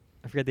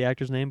 I forget the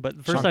actor's name, but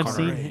the first Sean time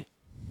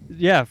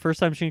Connery. first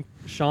time seeing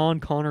Sean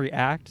Connery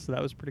act. So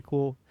that was pretty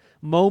cool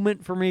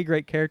moment for me.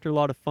 Great character, a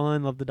lot of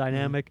fun. Love the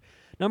dynamic.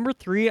 Number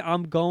 3,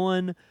 I'm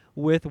going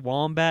with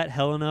Wombat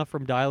Helena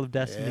from Dial of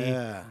Destiny.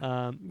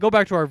 Yeah. Go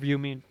back to our review.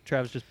 Me and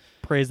Travis just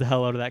praised the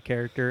hell out of that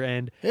character,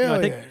 and Hell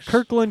I think yes.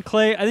 Kirkland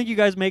Clay. I think you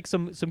guys make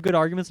some good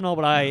arguments and all,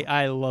 but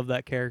I love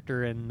that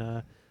character,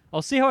 and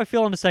I'll see how I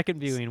feel on the second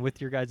viewing with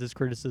your guys'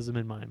 criticism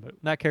in mind. But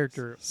that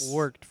character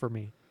worked for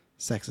me.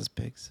 Sexist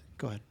pigs.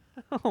 Go ahead.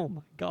 Oh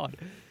my god.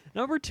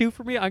 Number 2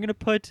 for me, I'm gonna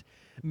put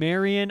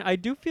Marion. I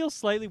do feel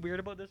slightly weird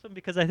about this one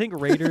because I think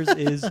Raiders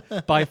is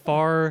by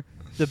far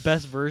the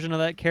best version of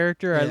that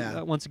character.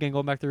 Yeah. Once again,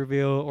 going back to the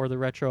review or the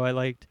retro, I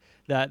liked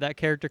that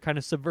character kind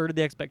of subverted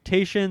the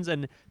expectations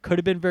and could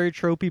have been very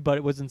tropey, but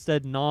it was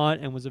instead not,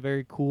 and was a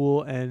very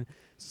cool and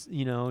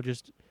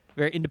just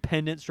very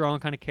independent, strong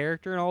kind of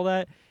character and all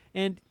that.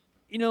 And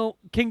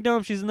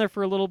Kingdom, she's in there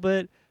for a little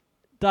bit.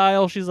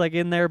 Dial, she's like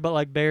in there, but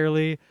like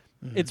barely.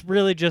 It's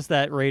really just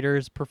that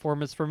Raiders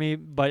performance for me.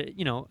 But,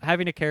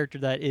 having a character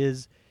that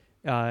is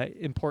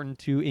important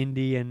to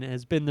Indy and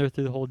has been there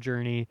through the whole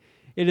journey,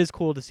 it is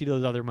cool to see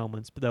those other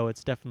moments. But though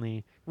it's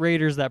definitely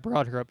Raiders that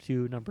brought her up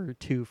to number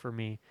 2 for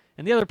me.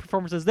 And the other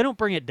performances, they don't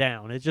bring it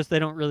down. It's just they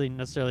don't really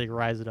necessarily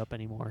rise it up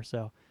anymore.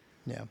 So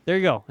Yeah. there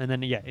you go. And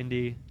then,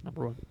 Indy,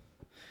 number 1.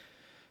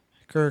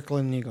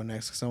 Kirkland, you go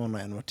next because I want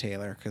to end with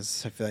Taylor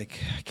because I feel like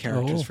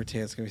characters Oh. for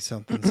Taylor's gonna be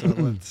something.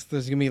 So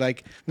there's gonna be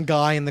like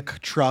guy in the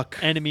truck,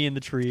 Enemy in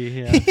the tree.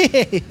 Yeah.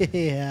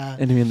 yeah,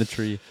 Enemy in the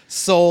tree.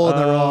 Soul in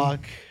the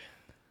rock.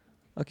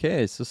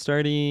 Okay, so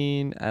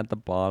starting at the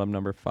bottom,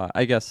 number 5.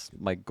 I guess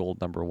my gold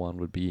number 1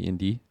 would be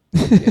Indy.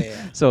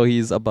 Yeah. So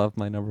he's above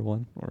my number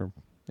 1, or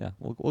yeah,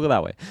 we'll go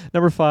that way.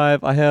 Number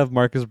 5, I have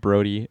Marcus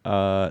Brody.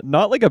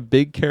 Not like a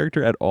big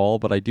character at all,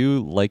 but I do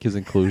like his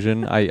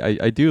inclusion.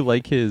 I do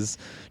like his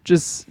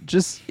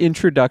just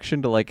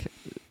introduction to like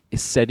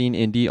setting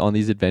Indy on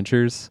these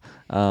adventures.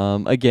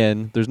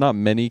 Again, there's not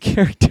many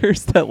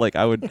characters that like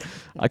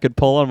I could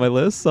pull on my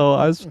list, so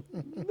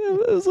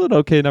it was an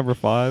okay number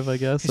 5, I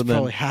guess. He's and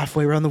probably then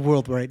halfway around the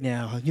world right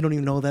now. You don't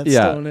even know what that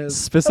yeah, stone is.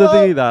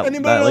 specifically Hello? that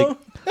Anybody like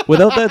know?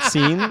 without that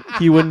scene,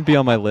 he wouldn't be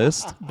on my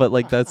list. But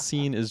like that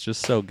scene is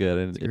just so good,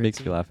 and it makes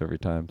me laugh every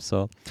time.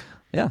 So,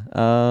 yeah.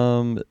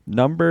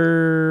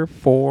 Number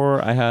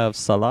 4, I have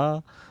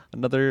Salah,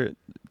 another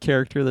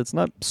character that's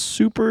not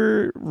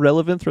super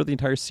relevant throughout the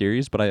entire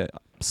series, but I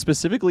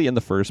specifically in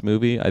the first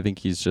movie, I think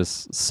he's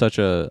just such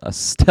a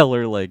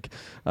stellar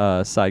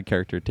side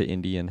character to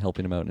Indy and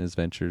helping him out in his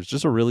ventures.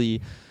 Just a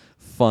really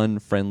fun,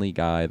 friendly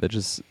guy that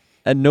just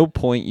at no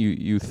point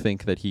you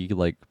think that he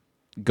like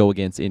go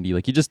against Indy.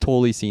 Like he just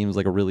totally seems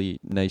like a really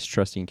nice,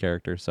 trusting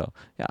character. So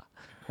yeah,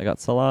 I got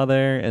Salah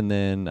there, and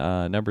then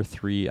number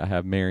 3 I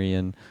have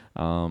Marion.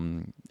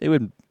 It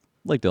would,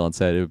 like Dylan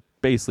said, it would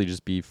basically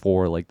just be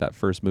for like that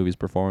first movie's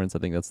performance. I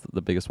think that's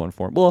the biggest one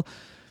for him. Well,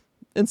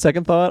 in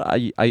second thought,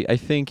 I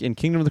think in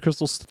Kingdom of the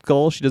Crystal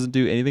Skull she doesn't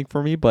do anything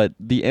for me, but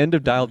the end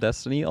of Dial of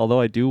Destiny,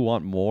 although I do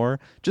want more,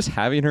 just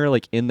having her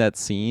like in that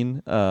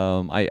scene,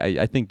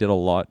 I think did a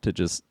lot to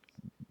just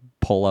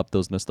pull up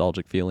those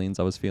nostalgic feelings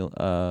I was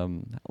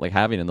like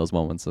having in those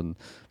moments, and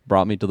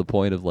brought me to the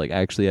point of like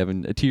actually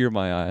having a tear in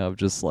my eye of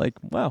just like,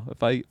 wow,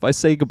 if I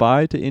say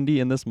goodbye to Indy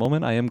in this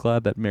moment, I am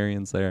glad that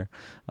Marion's there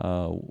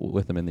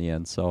with him in the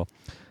end. So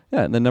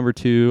yeah, and then number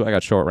 2, I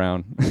got Short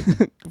Round.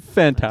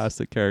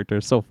 Fantastic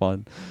character, so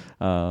fun.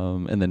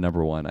 And then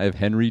number 1, I have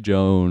Henry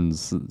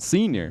Jones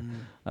Sr.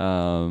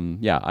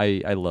 Yeah,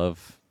 I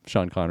love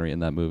Sean Connery in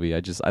that movie.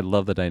 I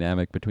love the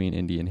dynamic between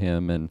Indy and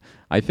him, and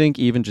I think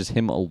even just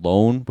him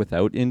alone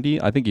without Indy,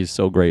 I think he's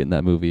so great in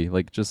that movie.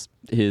 Like just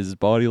his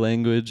body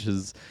language,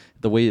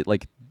 the way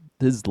like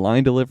his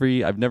line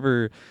delivery. I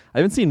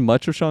haven't seen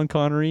much of Sean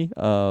Connery,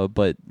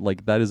 but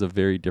like that is a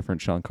very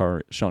different Sean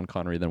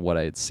Connery than what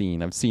I had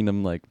seen. I've seen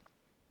him like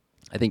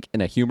I think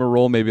in a humor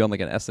role, maybe on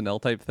like an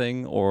SNL type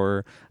thing,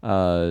 or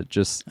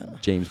just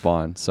James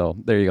Bond. So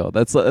there you go.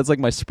 That's like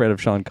my spread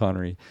of Sean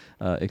Connery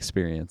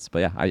experience. But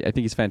yeah, I think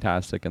he's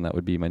fantastic, and that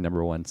would be my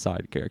number one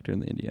side character in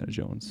the Indiana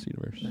Jones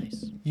universe.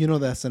 Nice. You know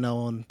the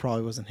SNL one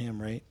probably wasn't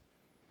him, right?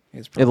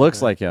 It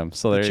looks like him.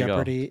 So there you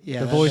Jeopardy. go. Yeah,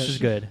 The voice is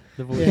good.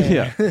 The voice.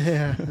 Yeah.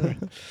 Yeah.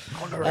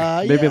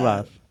 Made me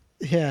laugh.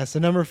 Yeah, so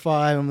number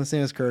 5, I'm the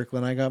same as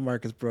Kirkland. I got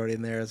Marcus Brody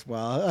in there as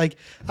well. Like,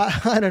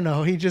 I don't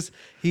know.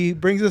 He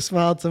brings a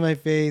smile to my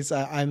face.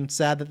 I'm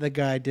sad that the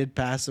guy did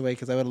pass away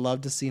because I would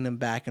love to seen him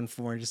back and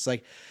forth. Just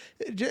like,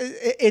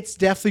 it's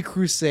definitely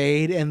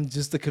Crusade and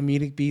just the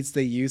comedic beats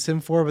they use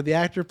him for. But the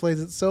actor plays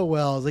it so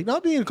well. It's like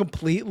not being a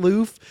complete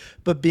loof,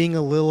 but being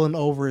a little and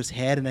over his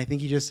head. And I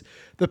think he just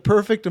the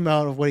perfect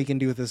amount of what he can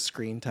do with his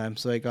screen time.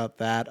 So I got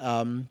that.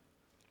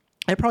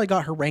 I probably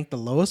got her ranked the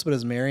lowest, but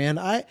as Marianne,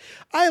 I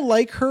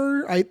like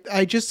her.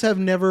 I just have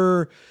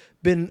never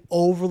been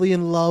overly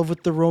in love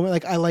with the romance.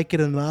 Like I like it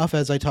enough,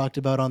 as I talked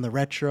about on the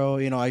retro.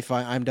 You know, I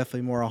find I'm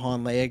definitely more a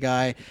Han Leia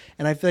guy,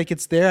 and I feel like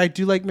it's there. I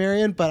do like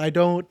Marianne, but I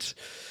don't.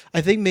 I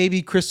think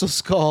maybe Crystal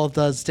Skull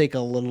does take a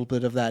little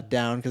bit of that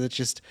down because it's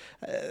just.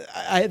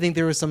 I think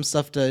there was some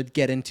stuff to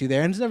get into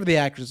there, and it's never the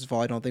actress's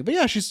fault, I don't think. But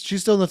yeah, she's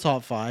still in the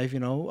top 5. You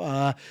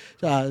know,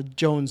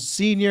 Jones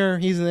Senior,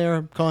 he's in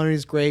there.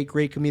 Connery's great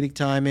comedic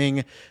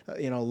timing.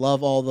 You know,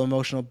 love all the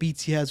emotional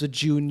beats he has with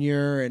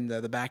Junior and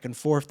the back and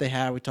forth they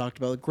had. We talked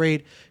about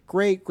great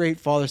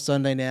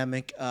father-son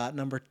dynamic.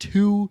 Number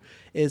 2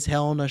 is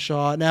Helena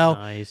Shaw. Now,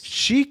 Nice.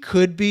 she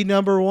could be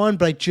number 1,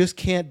 but I just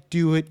can't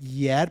do it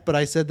yet. But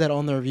I said that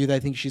on the review that I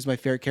think she's my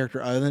favorite character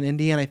other than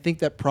Indy, and I think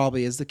that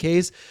probably is the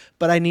case.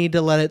 But I need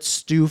to let it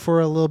stew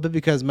for a little bit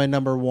because my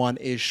number 1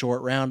 is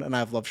Short Round, and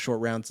I've loved Short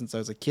Round since I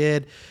was a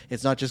kid.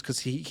 It's not just because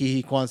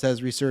he Kwan's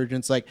has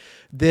resurgence. Like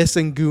this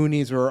and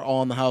Goonies were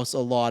all in the house a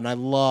lot, and I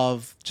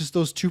love just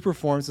those 2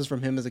 performances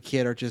from him as a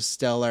kid are just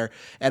stellar.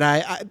 And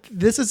I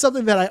this is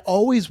something that I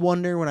always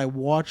wonder when I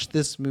watch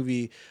this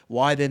movie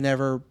why they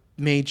never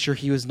made sure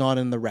he was not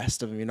in the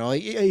rest of them, you know,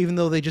 like, even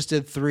though they just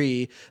did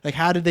 3, like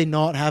how did they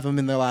not have him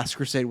in The Last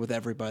Crusade with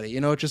everybody? You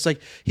know, it's just like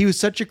he was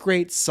such a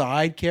great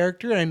side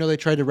character, and I know they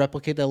tried to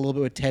replicate that a little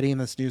bit with Teddy in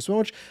this news one,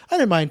 which I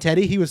didn't mind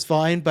Teddy, he was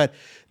fine, but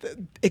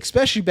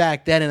especially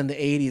back then in the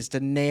 80s to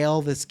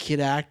nail this kid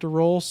actor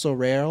role so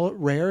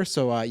rare.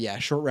 So yeah,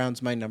 Short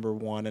Round's my number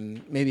 1,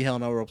 and maybe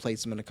Helena will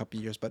replace him in a couple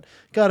of years, but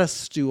gotta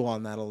stew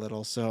on that a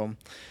little. So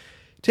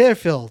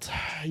Taylorfield,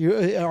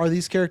 are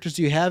these characters?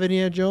 Do you have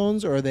Indiana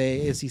Jones, or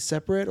is he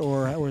separate,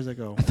 or where does it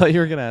go? I thought you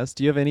were gonna ask.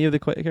 Do you have any of the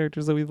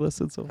characters that we've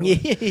listed so far?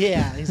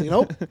 Yeah. He's like,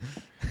 nope.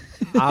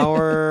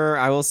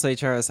 I will say,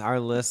 Charis,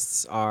 our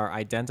lists are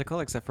identical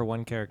except for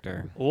one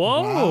character.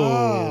 Whoa,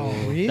 Wow,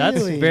 that's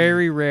really?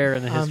 very rare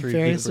in the I'm history.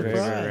 very of Big Brother.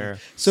 surprised. Rare.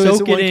 So is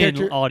Soak it one it in,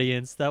 character?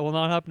 audience. That will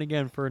not happen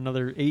again for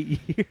another 8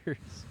 years.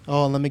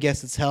 Oh, and let me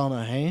guess, it's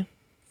Helena, hey?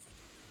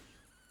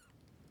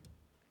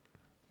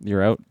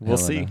 You're out. We'll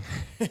see.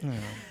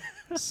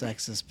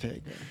 Sexist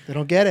pig. They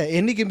don't get it.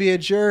 Indy can be a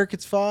jerk.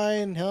 It's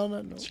fine.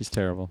 Helena, no. She's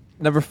terrible.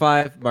 Number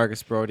 5,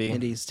 Marcus Brody.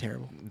 Indy's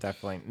terrible.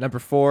 Definitely. Number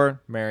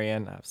 4,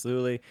 Marianne.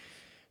 Absolutely.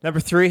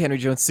 Number 3, Henry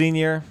Jones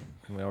Sr.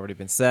 We already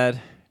been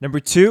said. Number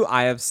 2,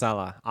 I have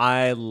Salah.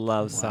 I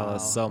love Salah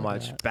so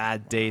much.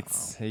 Bad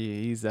Dates.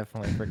 He's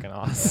definitely freaking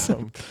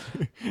awesome.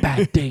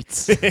 Bad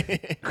dates.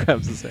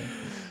 Grabs the same.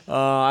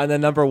 And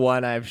then number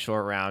 1, I have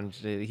Short Round.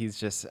 He's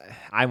just,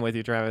 I'm with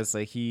you, Travis.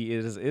 Like it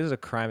is a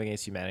crime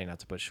against humanity not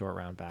to put Short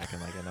Round back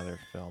in like another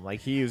film. Like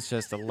he is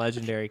just a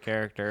legendary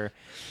character.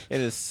 It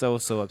is so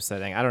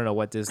upsetting. I don't know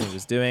what Disney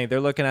was doing.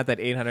 They're looking at that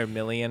 800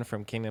 million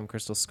from Kingdom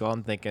Crystal Skull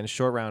and thinking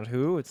Short Round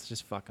who? It's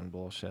just fucking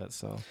bullshit.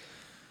 So.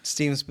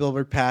 Steven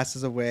Spielberg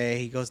passes away.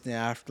 He goes to the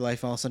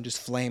afterlife. All of a sudden,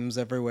 just flames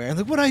everywhere. And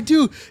like, what'd I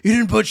do? You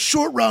didn't put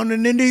Short Round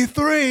in Indy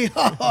 3.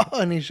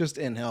 And he's just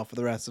in hell for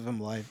the rest of his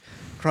life.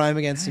 Crime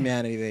against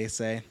humanity, they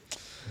say.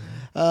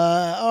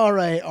 All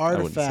right,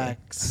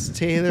 artifacts.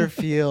 Taylor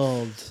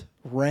Field.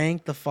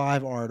 Rank the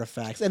 5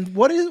 artifacts. And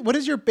what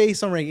is your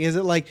base on ranking? Is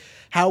it like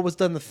how it was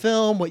done in the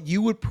film, what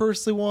you would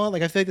personally want?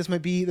 Like I feel like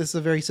this is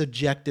a very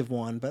subjective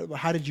one, but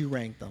how did you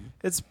rank them?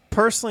 It's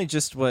personally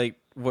just like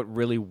what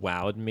really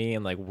wowed me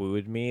and like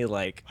wooed me,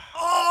 like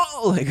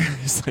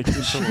it's like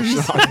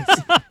visual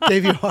shots.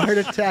 Gave you a heart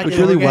attack. Which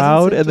and really orgasm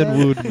wowed and then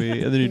sometimes? wooed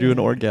me, and then you do an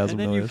orgasm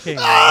And then you noise. came.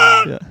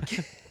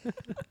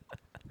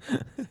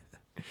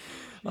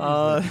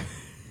 Yeah.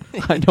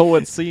 I know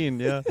what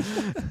scene. Yeah.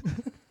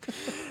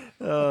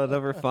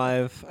 Number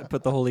 5, I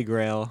put the Holy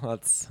Grail.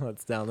 That's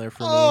down there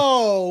for me.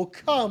 Oh,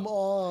 come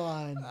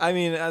on. I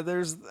mean,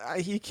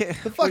 he can't.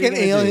 The fucking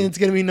alien's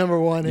going to be number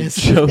 1. What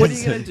are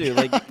you gonna do?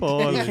 Like, you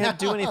can't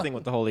do anything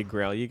with the Holy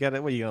Grail. You got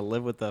What are you gonna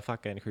live with the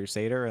fucking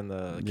Crusader and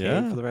the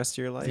cave for the rest of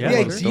your life? Yeah,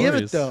 Yeah, those give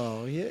it stories.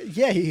 though.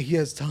 Yeah, he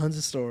has tons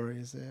of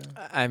stories.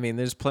 Yeah. I mean,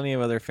 there's plenty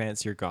of other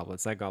fancier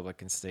goblets. That goblet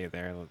can stay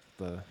there with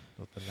the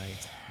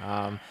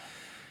knight.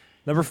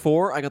 Number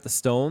 4, I got the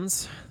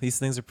stones. These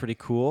things are pretty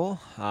cool.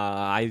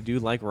 I do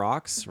like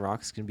rocks.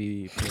 Rocks can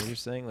be pretty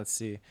interesting. Let's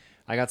see.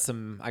 I got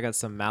some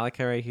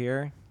malachite right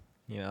here.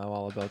 You know, I'm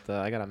all about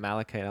I got a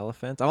malachite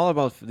elephant. I'm all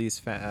about these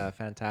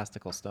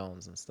fantastical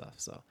stones and stuff.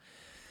 So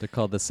They're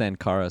called the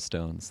Sankara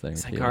stones.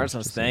 Sankara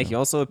stones. Thank you.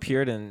 Also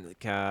appeared in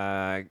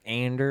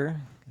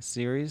Ander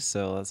series,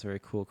 so that's a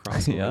very cool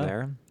crossover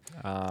there.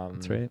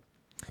 That's right.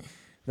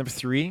 Number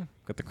 3,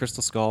 got the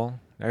Crystal Skull.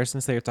 Ever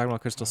since they were talking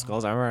about Crystal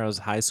Skulls, I remember I was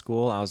high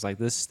school. I was like,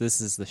 this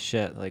is the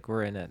shit. Like,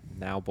 we're in it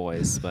now,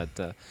 boys. But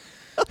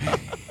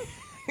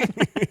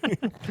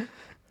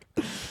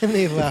and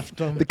they left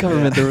them. The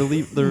government,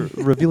 they're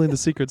revealing the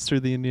secrets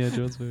through the Indiana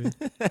Jones movie.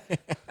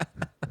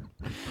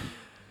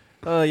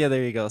 oh, yeah,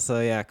 there you go. So,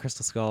 yeah,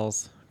 Crystal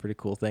Skulls, pretty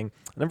cool thing.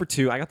 Number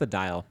 2, I got the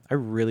dial. I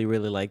really,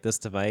 really like this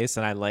device,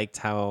 and I liked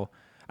how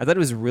I thought it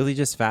was really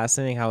just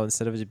fascinating how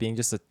instead of it being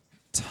just a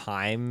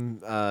time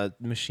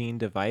machine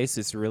device,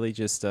 it's really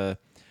just a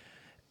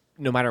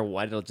no matter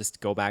what, it'll just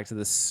go back to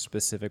this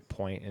specific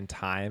point in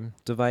time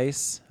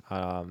device.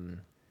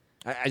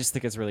 I just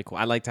think it's really cool.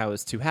 I liked how it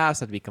was 2 halves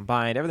had to be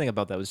combined. Everything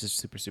about that was just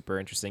super, super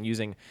interesting.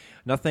 Using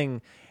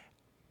nothing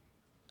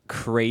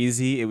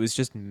crazy. It was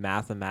just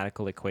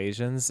mathematical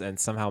equations, and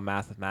somehow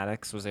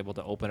mathematics was able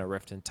to open a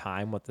rift in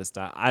time with this.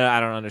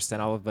 I don't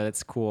understand all of it, but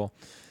it's cool.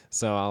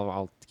 So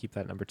I'll keep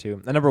that number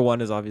 2. And number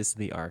 1 is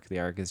obviously the Ark. The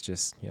Ark is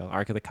just,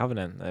 Ark of the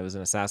Covenant. It was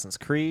in Assassin's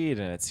Creed,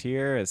 and it's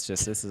here. It's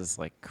just, this is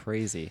like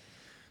crazy.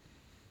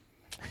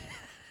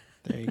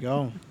 There you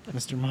go,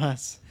 Mr.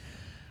 Moss.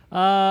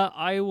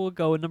 I will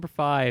go with number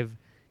 5,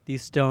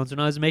 these stones. When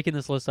I was making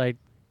this list, I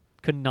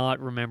could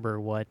not remember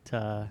what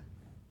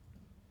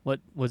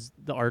was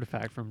the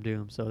artifact from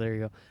Doom. So there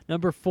you go.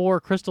 Number 4,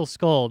 Crystal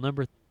Skull.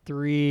 Number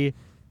 3,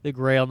 the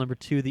Grail. Number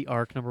 2, the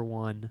Ark. Number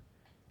 1,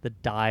 the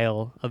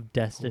Dial of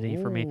Destiny.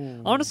 For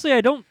me, honestly, I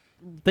don't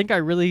think I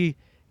really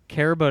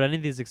care about any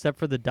of these except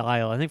for the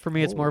Dial. I think for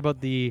me, it's more about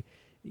the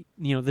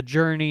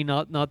journey,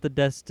 not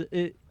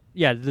the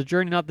the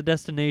journey, not the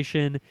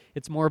destination.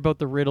 It's more about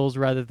the riddles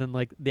rather than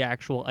like the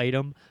actual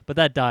item. But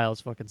that dial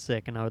is fucking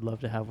sick, and I would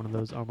love to have one of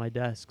those on my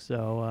desk.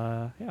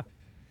 So yeah.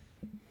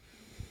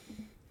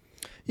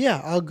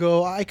 Yeah, I'll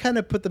go. I kind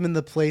of put them in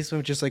the place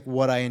of just like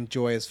what I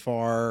enjoy as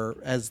far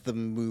as the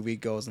movie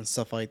goes and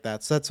stuff like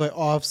that. So that's why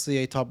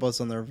obviously I talked about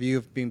this on the review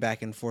of being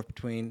back and forth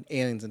between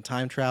aliens and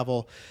time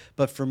travel.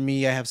 But for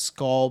me, I have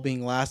Skull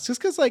being last just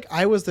because like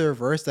I was the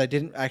reverse. I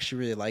didn't actually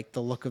really like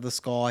the look of the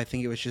skull. I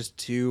think it was just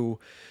too,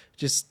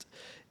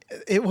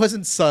 it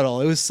wasn't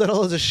subtle. It was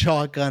subtle as a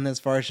shotgun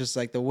as far as just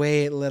like the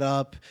way it lit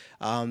up,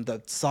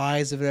 the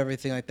size of it,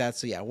 everything like that.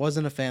 So yeah, I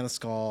wasn't a fan of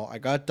Skull. I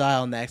got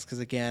Dial next because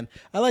again,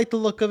 I like the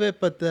look of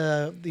it, but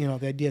the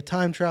idea of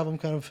time travel, I'm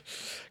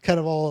kind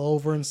of all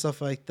over and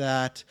stuff like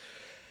that.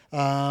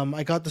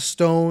 I got the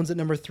stones at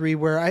number 3,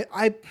 where I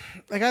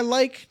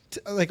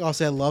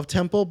obviously I love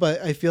Temple,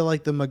 but I feel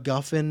like the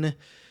MacGuffin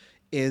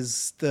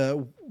is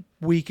the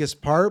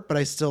weakest part, but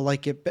I still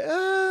like it.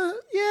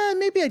 Yeah,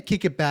 maybe I'd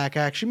kick it back,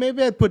 actually.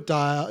 Maybe I'd put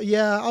Dial.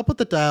 Yeah, I'll put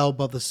the Dial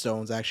above the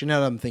stones, actually, now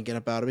that I'm thinking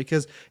about it,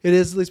 because it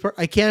is the least part.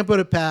 I can't put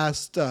it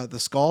past the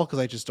skull, because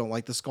I just don't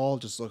like the skull.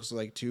 It just looks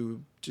like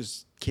too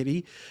just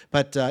kitty.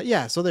 But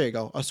yeah, so there you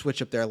go. I'll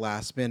switch up there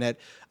last minute.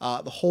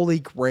 The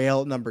Holy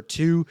Grail, number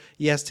 2.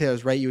 Yes,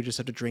 Taylor's right. You would just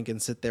have to drink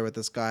and sit there with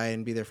this guy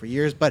and be there for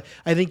years. But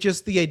I think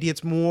just the idea,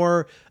 it's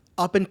more...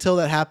 up until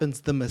that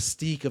happens, the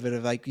mystique of it,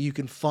 of like you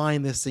can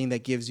find this thing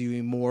that gives you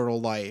immortal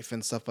life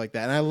and stuff like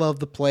that. And I love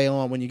the play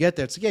on when you get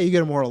there. It's like, yeah, you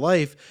get immortal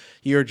life.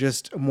 You're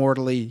just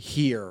immortally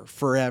here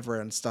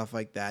forever and stuff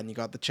like that. And you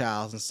got the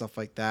chalice and stuff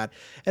like that.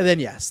 And then,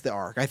 yes, the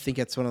Ark. I think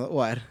it's one of the...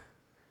 What?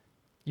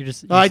 You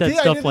said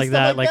stuff like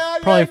that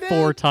probably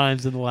 4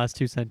 times in the last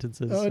 2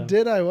 sentences. Oh, so.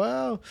 Did I?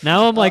 Wow.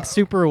 Now I'm like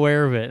super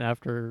aware of it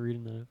after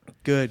reading that.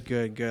 Good.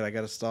 I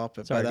got to stop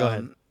it. Sorry, go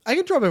ahead. I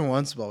can drop in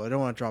once, but I don't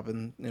want to drop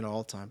in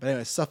all the time. But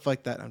anyway, stuff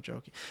like that. I'm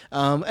joking.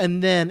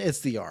 And then it's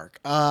the Ark.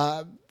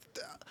 I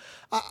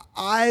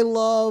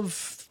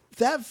love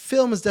that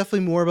film. Is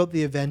definitely more about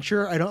the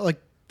adventure. I don't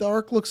like the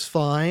Ark. Looks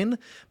fine,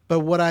 but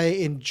what I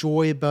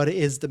enjoy about it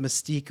is the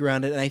mystique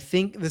around it. And I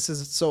think this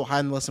is so high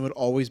on the list and would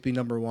always be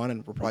number 1.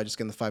 And we're probably just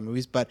getting the 5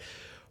 movies. But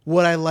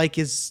what I like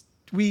is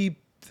we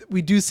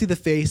do see the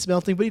face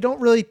melting, but you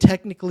don't really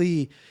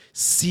technically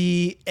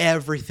see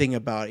everything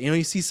about it.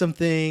 You see some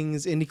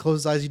things, Indy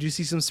closes eyes, you do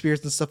see some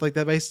spirits and stuff like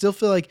that, but I still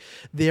feel like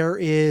there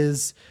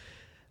is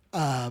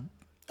a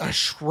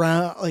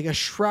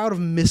shroud of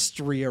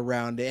mystery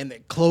around it, and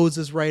it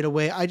closes right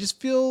away. I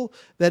just feel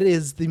that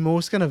is the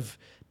most kind of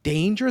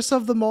dangerous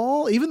of them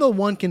all. Even though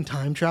one can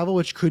time travel,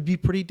 which could be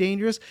pretty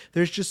dangerous,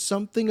 there's just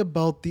something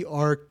about the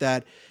Ark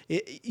that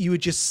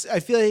I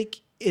feel like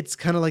it's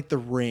kind of like The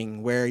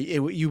Ring, where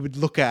you would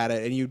look at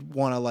it and you'd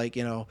want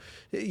to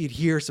you'd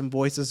hear some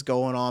voices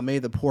going on, maybe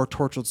the poor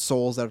tortured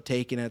souls that have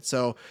taken it.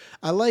 So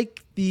I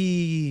like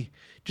the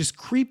just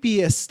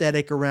creepy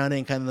aesthetic around it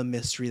and kind of the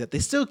mystery that they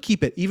still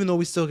keep it, even though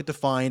we still get to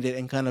find it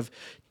and kind of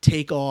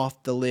take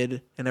off the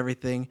lid and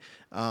everything.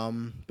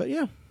 But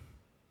yeah.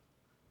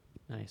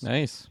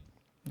 Nice.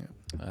 Yeah.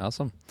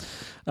 Awesome.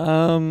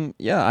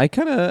 Yeah, I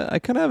kind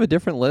of have a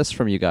different list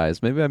from you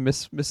guys. Maybe I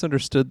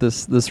misunderstood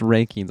this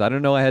rankings. I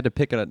don't know. I had to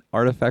pick an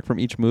artifact from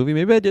each movie.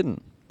 Maybe I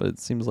didn't. but it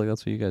seems like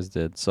that's what you guys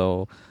did.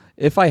 So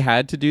if I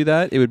had to do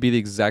that, it would be the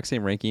exact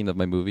same ranking of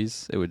my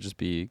movies. It would just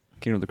be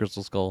Kingdom of the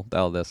Crystal Skull,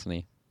 Dial of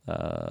Destiny,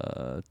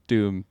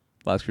 Doom,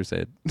 Last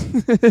Crusade,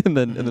 and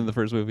then the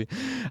first movie.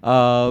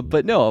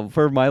 But no,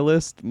 for my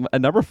list,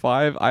 at number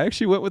 5, I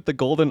actually went with the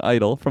Golden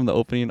Idol from the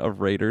opening of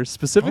Raiders,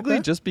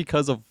 specifically just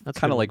because of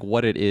kind of like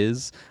what it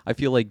is. I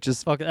feel like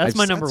just that's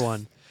my number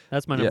one.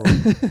 That's my number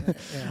one.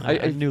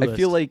 I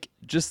feel like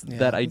just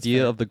that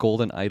idea of the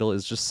Golden Idol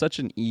is just such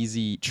an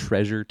easy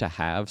treasure to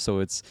have. So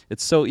it's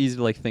so easy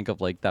to like think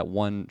of like that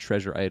one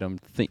treasure item,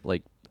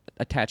 like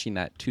attaching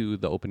that to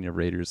the opening of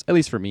Raiders, at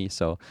least for me.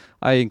 So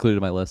I included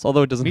in my list,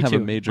 although it doesn't have a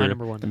major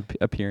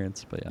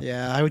appearance. But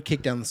yeah, I would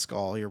kick down the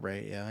skull. You're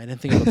right. Yeah, I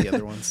didn't think about the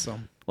other ones. So.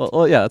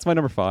 Well, yeah, that's my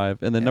number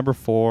 5. And then number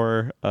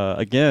 4,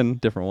 again,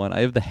 different one.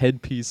 I have the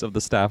headpiece of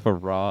the Staff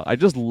of Ra. I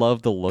just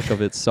love the look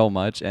of it so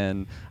much,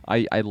 and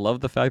I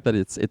love the fact that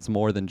it's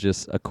more than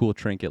just a cool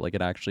trinket. Like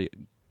it actually,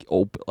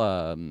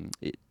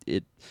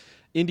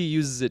 Indy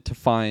uses it to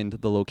find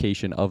the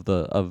location of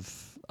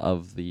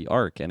the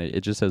Ark, and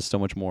it just has so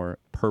much more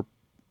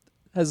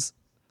has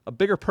a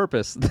bigger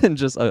purpose than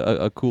just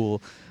a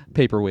cool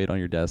paperweight on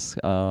your desk.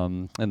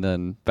 And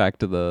then back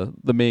to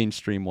the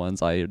mainstream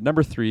ones.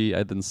 Number 3, I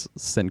had the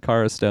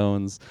Sankara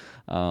stones.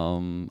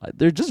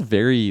 They're just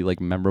very like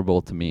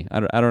memorable to me.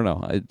 I don't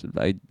know.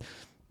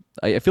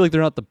 I feel like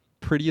they're not the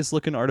prettiest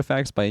looking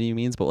artifacts by any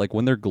means, but like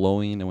when they're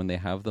glowing and when they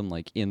have them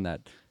like in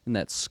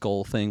that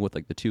skull thing with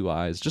like the 2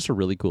 eyes, just a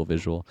really cool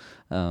visual.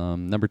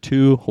 Number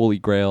 2, Holy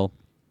Grail.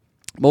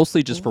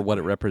 Mostly just for what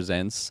it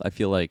represents. I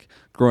feel like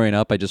growing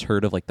up, I just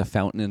heard of like the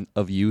Fountain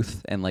of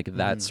Youth and like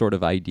that sort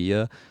of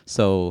idea.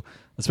 So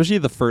especially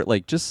the first,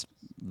 like just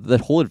the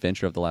whole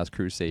adventure of The Last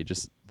Crusade,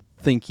 just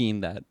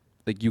thinking that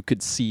like you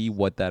could see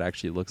what that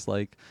actually looks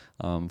like.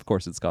 Of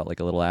course, it's got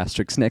like a little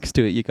asterisk next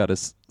to it. You got to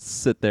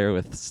sit there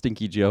with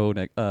Stinky Joe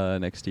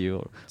next to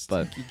you.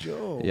 But Stinky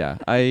Joe. Yeah,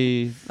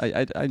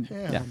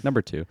 yeah,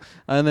 number 2,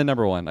 and then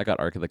number 1, I got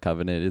Ark of the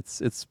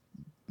Covenant.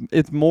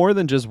 It's more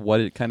than just what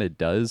it kind of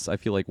does. I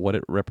feel like what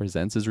it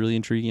represents is really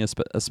intriguing,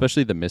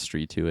 especially the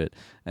mystery to it.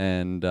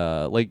 And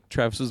like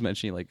Travis was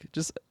mentioning, like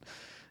just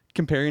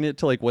comparing it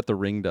to like what the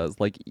ring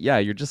does. Like, yeah,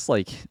 you're just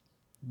like,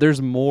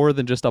 there's more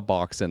than just a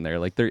box in there.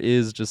 Like there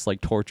is just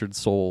like tortured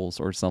souls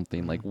or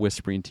something like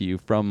whispering to you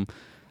from,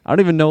 I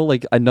don't even know,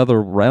 like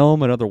another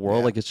realm, another world.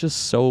 Yeah. Like it's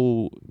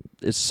so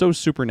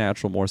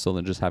supernatural, more so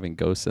than just having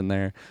ghosts in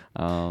there.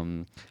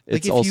 Like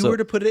if you were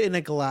to put it in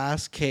a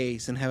glass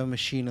case and have a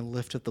machine and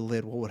lift up the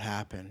lid, what would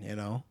happen? You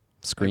know,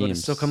 screams. Like, would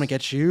it still come and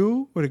get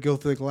you? Would it go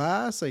through the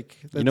glass? Like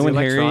you know when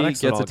Harry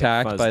gets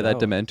attacked by that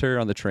Dementor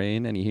on the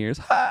train and he hears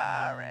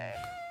Harry.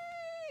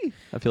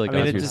 I feel like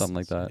I would something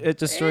like that. It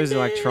destroys the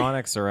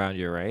electronics around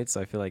you, right? So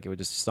I feel like it would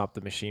just stop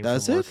the machine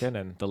from working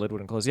and the lid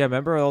wouldn't close. Yeah,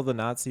 remember all the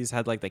Nazis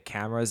had like the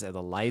cameras and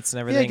the lights and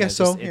everything? Yeah, I guess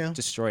so. It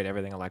destroyed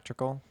everything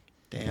electrical.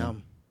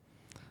 Damn.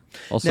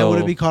 Also, now, would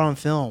it be caught on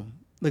film?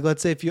 Like,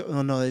 let's say if you...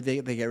 Oh, no,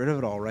 they get rid of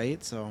it all,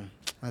 right? So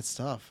that's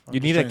tough.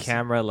 You need a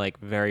camera like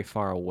very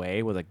far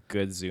away with a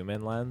good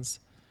zoom-in lens.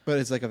 But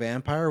it's like a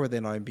vampire, would they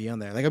not even be on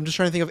there? Like, I'm just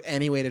trying to think of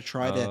any way to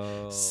try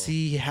to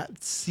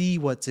see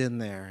what's in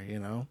there, you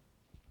know?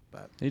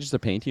 But it's just a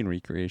painting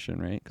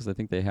recreation, right? Because I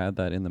think they had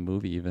that in the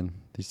movie. Even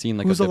they seen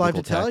like who's a alive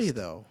to text. tell you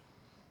though?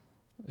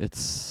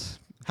 It's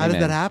how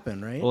did that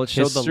happen, right? Well, it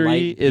showed history the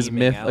light is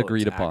myth out,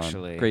 agreed upon.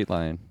 Actually. Great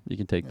line. You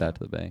can take that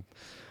to the bank.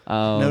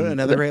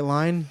 Another great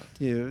line.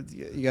 You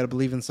got to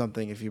believe in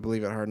something if you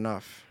believe it hard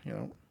enough. You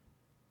know,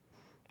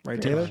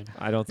 right, Taylor?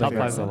 I don't think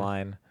that's the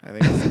line. I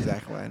think that's the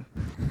exact line.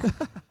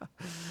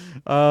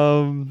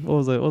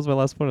 What was my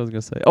last point I was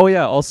gonna say? Oh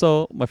yeah,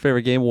 also my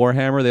favorite game,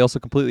 Warhammer. They also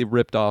completely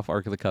ripped off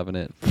Ark of the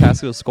Covenant.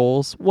 Castle of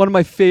Skulls, one of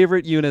my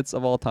favorite units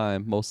of all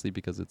time, mostly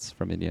because it's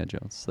from Indiana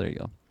Jones. So there you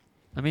go.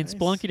 I mean,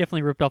 Spelunky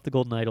definitely ripped off the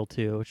Golden Idol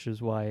too, which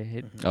is why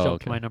it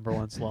jumped to my number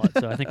 1 slot.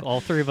 So I think all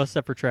 3 of us,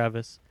 except for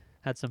Travis,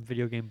 had some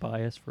video game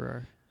bias for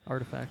our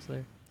artifacts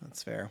there.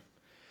 That's fair.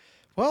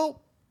 Well,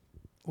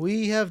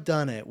 we have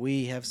done it.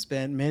 We have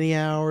spent many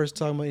hours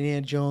talking about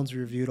Indiana Jones. We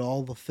reviewed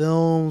all the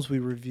films. We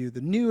reviewed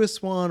the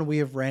newest one. We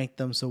have ranked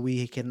them so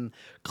we can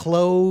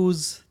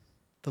close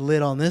the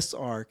lid on this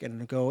arc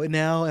and go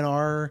now in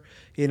our,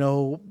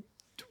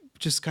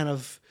 just kind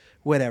of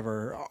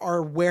whatever,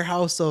 our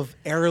warehouse of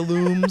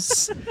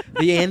heirlooms,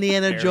 the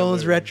Indiana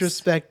Jones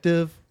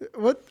retrospective.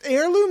 What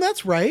heirloom?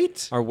 That's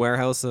right. Our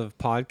warehouse of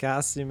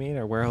podcasts, you mean?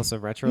 Our warehouse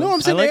of retro? No,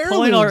 I'm saying I like heirlooms,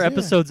 calling our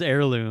episodes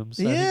heirlooms.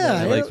 Yeah,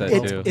 I like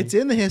that too. It's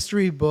in the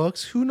history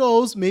books. Who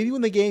knows? Maybe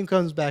when the game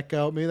comes back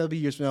out, maybe that'll be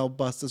years from now. I'll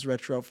bust this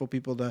retro for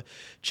people to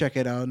check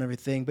it out and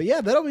everything. But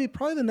yeah, that'll be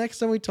probably the next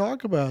time we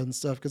talk about it and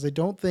stuff, because I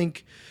don't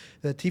think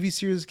the TV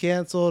series is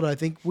canceled. I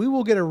think we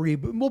will get a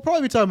reboot. We'll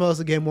probably be talking about this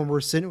again when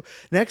we're sitting.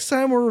 Next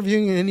time we're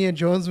reviewing an Indiana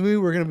Jones movie,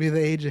 we're going to be the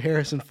age of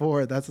Harrison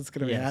Ford. That's what's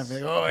going to be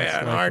happening. Oh,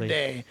 yeah, a hard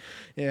day.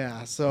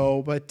 Yeah,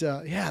 so, but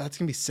yeah, that's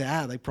going to be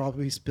sad. Like,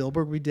 probably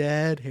Spielberg will be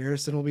dead.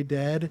 Harrison will be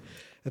dead.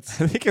 I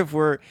think if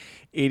we're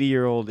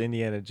 80-year-old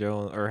Indiana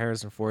Jones or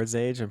Harrison Ford's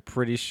age, I'm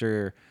pretty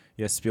sure,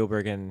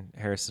 Spielberg and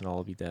Harrison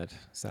will be dead.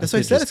 So That's what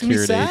I said. It's gonna be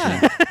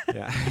sad.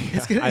 Yeah,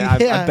 It's gonna be,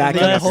 I'm back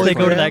in Unless that they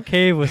go to Grail. that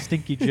cave with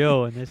Stinky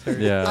Joe and they start.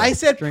 Yeah. I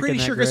said Drinking pretty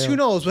that sure because who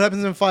Grail. knows what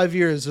happens in 5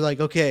 years? They're like,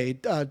 okay,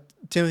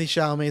 Timothy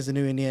Chalamet is the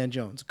new Indiana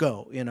Jones.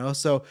 Go,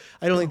 So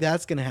I don't think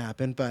that's gonna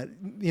happen. But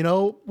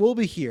we'll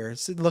be here,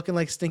 looking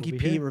like Stinky We'll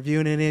be Pete, here.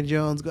 reviewing Indiana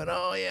Jones, going,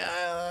 oh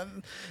yeah,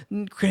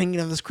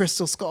 this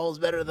Crystal Skull is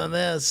better than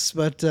this.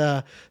 But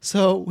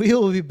so we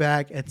will be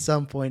back at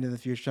some point in the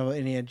future about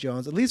Indiana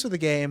Jones, at least with the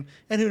game,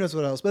 and who knows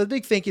what else. But a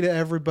big thank you to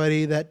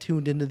everybody that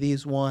tuned into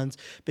these ones.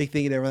 Big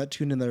thank you to everyone that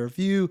tuned in the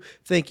review.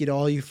 Thank you to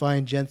all you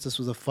fine gents. This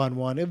was a fun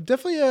one. It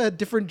definitely a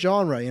different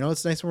genre.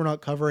 It's nice when we're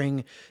not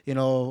covering,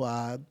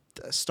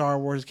 Star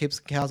Wars, Capes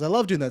and Cows. I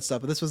love doing that stuff,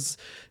 but this was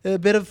a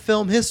bit of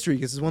film history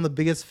because it's one of the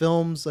biggest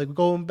films. Like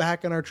going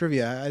back on our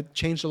trivia, it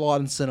changed a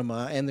lot in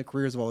cinema and the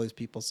careers of all these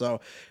people.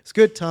 So it's a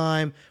good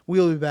time.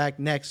 We'll be back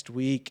next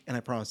week, and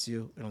I promise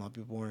you, it'll not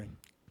be boring.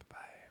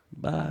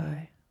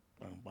 Bye.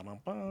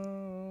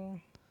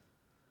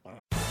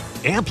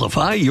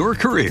 Amplify your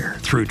career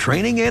through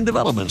training and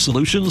development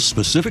solutions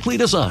specifically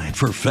designed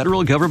for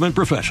federal government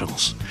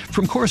professionals.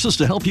 From courses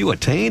to help you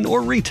attain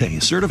or retain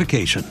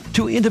certification,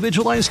 to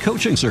individualized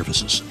coaching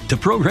services, to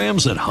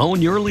programs that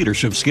hone your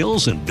leadership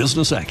skills and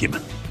business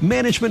acumen,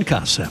 Management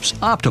Concepts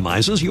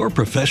optimizes your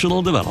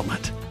professional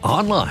development.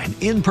 Online,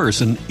 in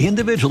person,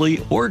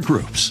 individually, or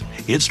groups,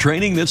 it's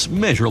training that's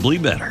measurably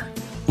better.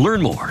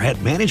 Learn more at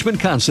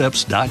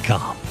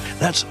managementconcepts.com.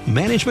 That's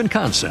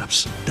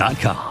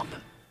managementconcepts.com.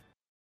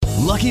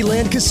 Lucky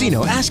Land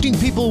Casino, asking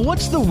people,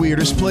 what's the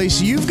weirdest place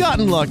you've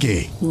gotten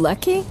lucky?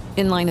 Lucky?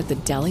 In line at the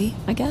deli,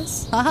 I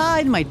guess? Aha,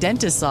 in my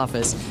dentist's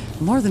office.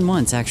 More than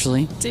once,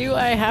 actually. Do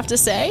I have to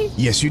say?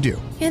 Yes, you do.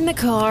 In the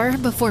car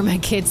before my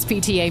kids'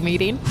 PTA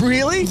meeting.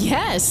 Really?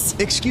 Yes.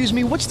 Excuse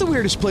me, what's the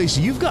weirdest place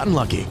you've gotten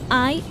lucky?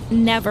 I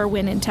never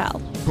win and tell.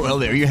 Well,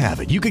 there you have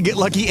it. You can get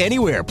lucky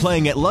anywhere,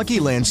 playing at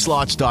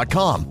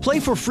LuckyLandSlots.com.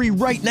 Play for free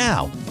right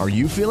now. Are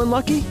you feeling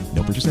lucky?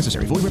 No purchase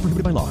necessary. Void where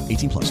prohibited by law.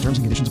 18+. Terms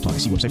and conditions apply.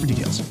 See website for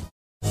details.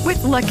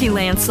 With Lucky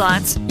Land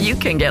Slots, you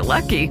can get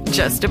lucky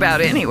just about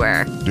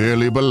anywhere.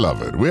 Dearly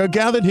beloved, we are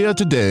gathered here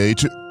today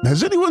to...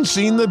 Has anyone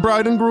seen the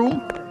bride and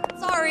groom?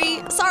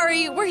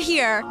 Sorry, we're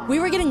here. We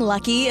were getting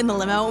lucky in the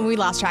limo and we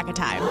lost track of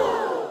time.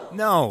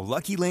 No,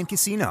 Lucky Land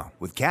Casino,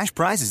 with cash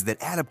prizes that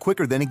add up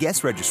quicker than a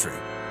guest registry.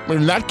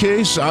 In that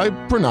case, I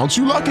pronounce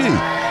you lucky.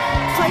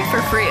 Play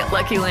for free at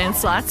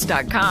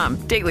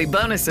LuckyLandSlots.com. Daily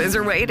bonuses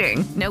are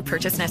waiting. No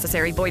purchase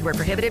necessary. Void where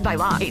prohibited by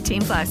law.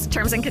 18+.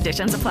 Terms and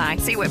conditions apply.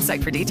 See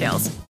website for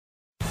details.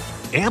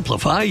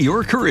 Amplify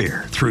your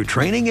career through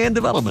training and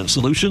development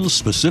solutions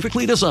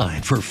specifically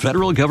designed for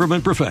federal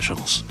government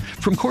professionals.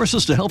 From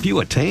courses to help you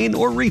attain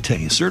or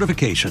retain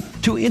certification,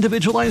 to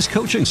individualized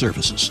coaching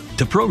services,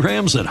 to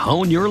programs that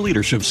hone your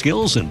leadership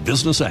skills and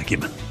business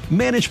acumen,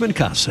 Management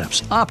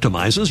Concepts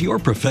optimizes your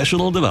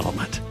professional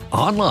development.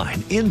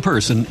 Online, in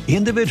person,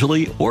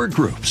 individually, or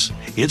groups,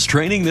 it's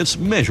training that's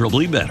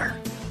measurably better.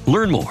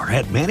 Learn more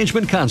at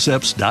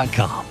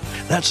managementconcepts.com.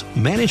 That's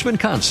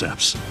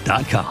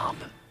managementconcepts.com.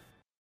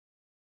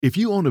 If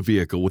you own a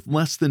vehicle with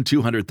less than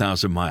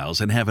 200,000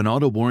 miles and have an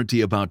auto warranty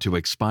about to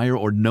expire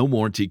or no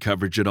warranty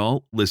coverage at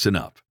all, listen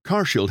up.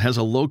 CarShield has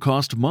a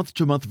low-cost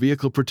month-to-month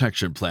vehicle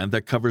protection plan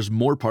that covers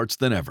more parts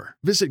than ever.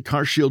 Visit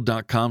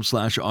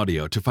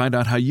carshield.com/audio to find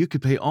out how you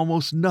could pay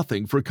almost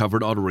nothing for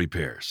covered auto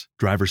repairs.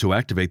 Drivers who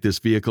activate this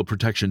vehicle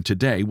protection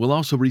today will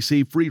also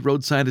receive free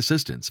roadside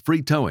assistance,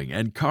 free towing,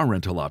 and car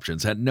rental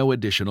options at no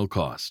additional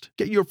cost.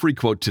 Get your free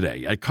quote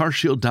today at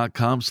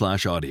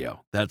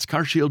carshield.com/audio. That's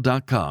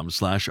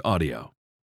carshield.com/audio.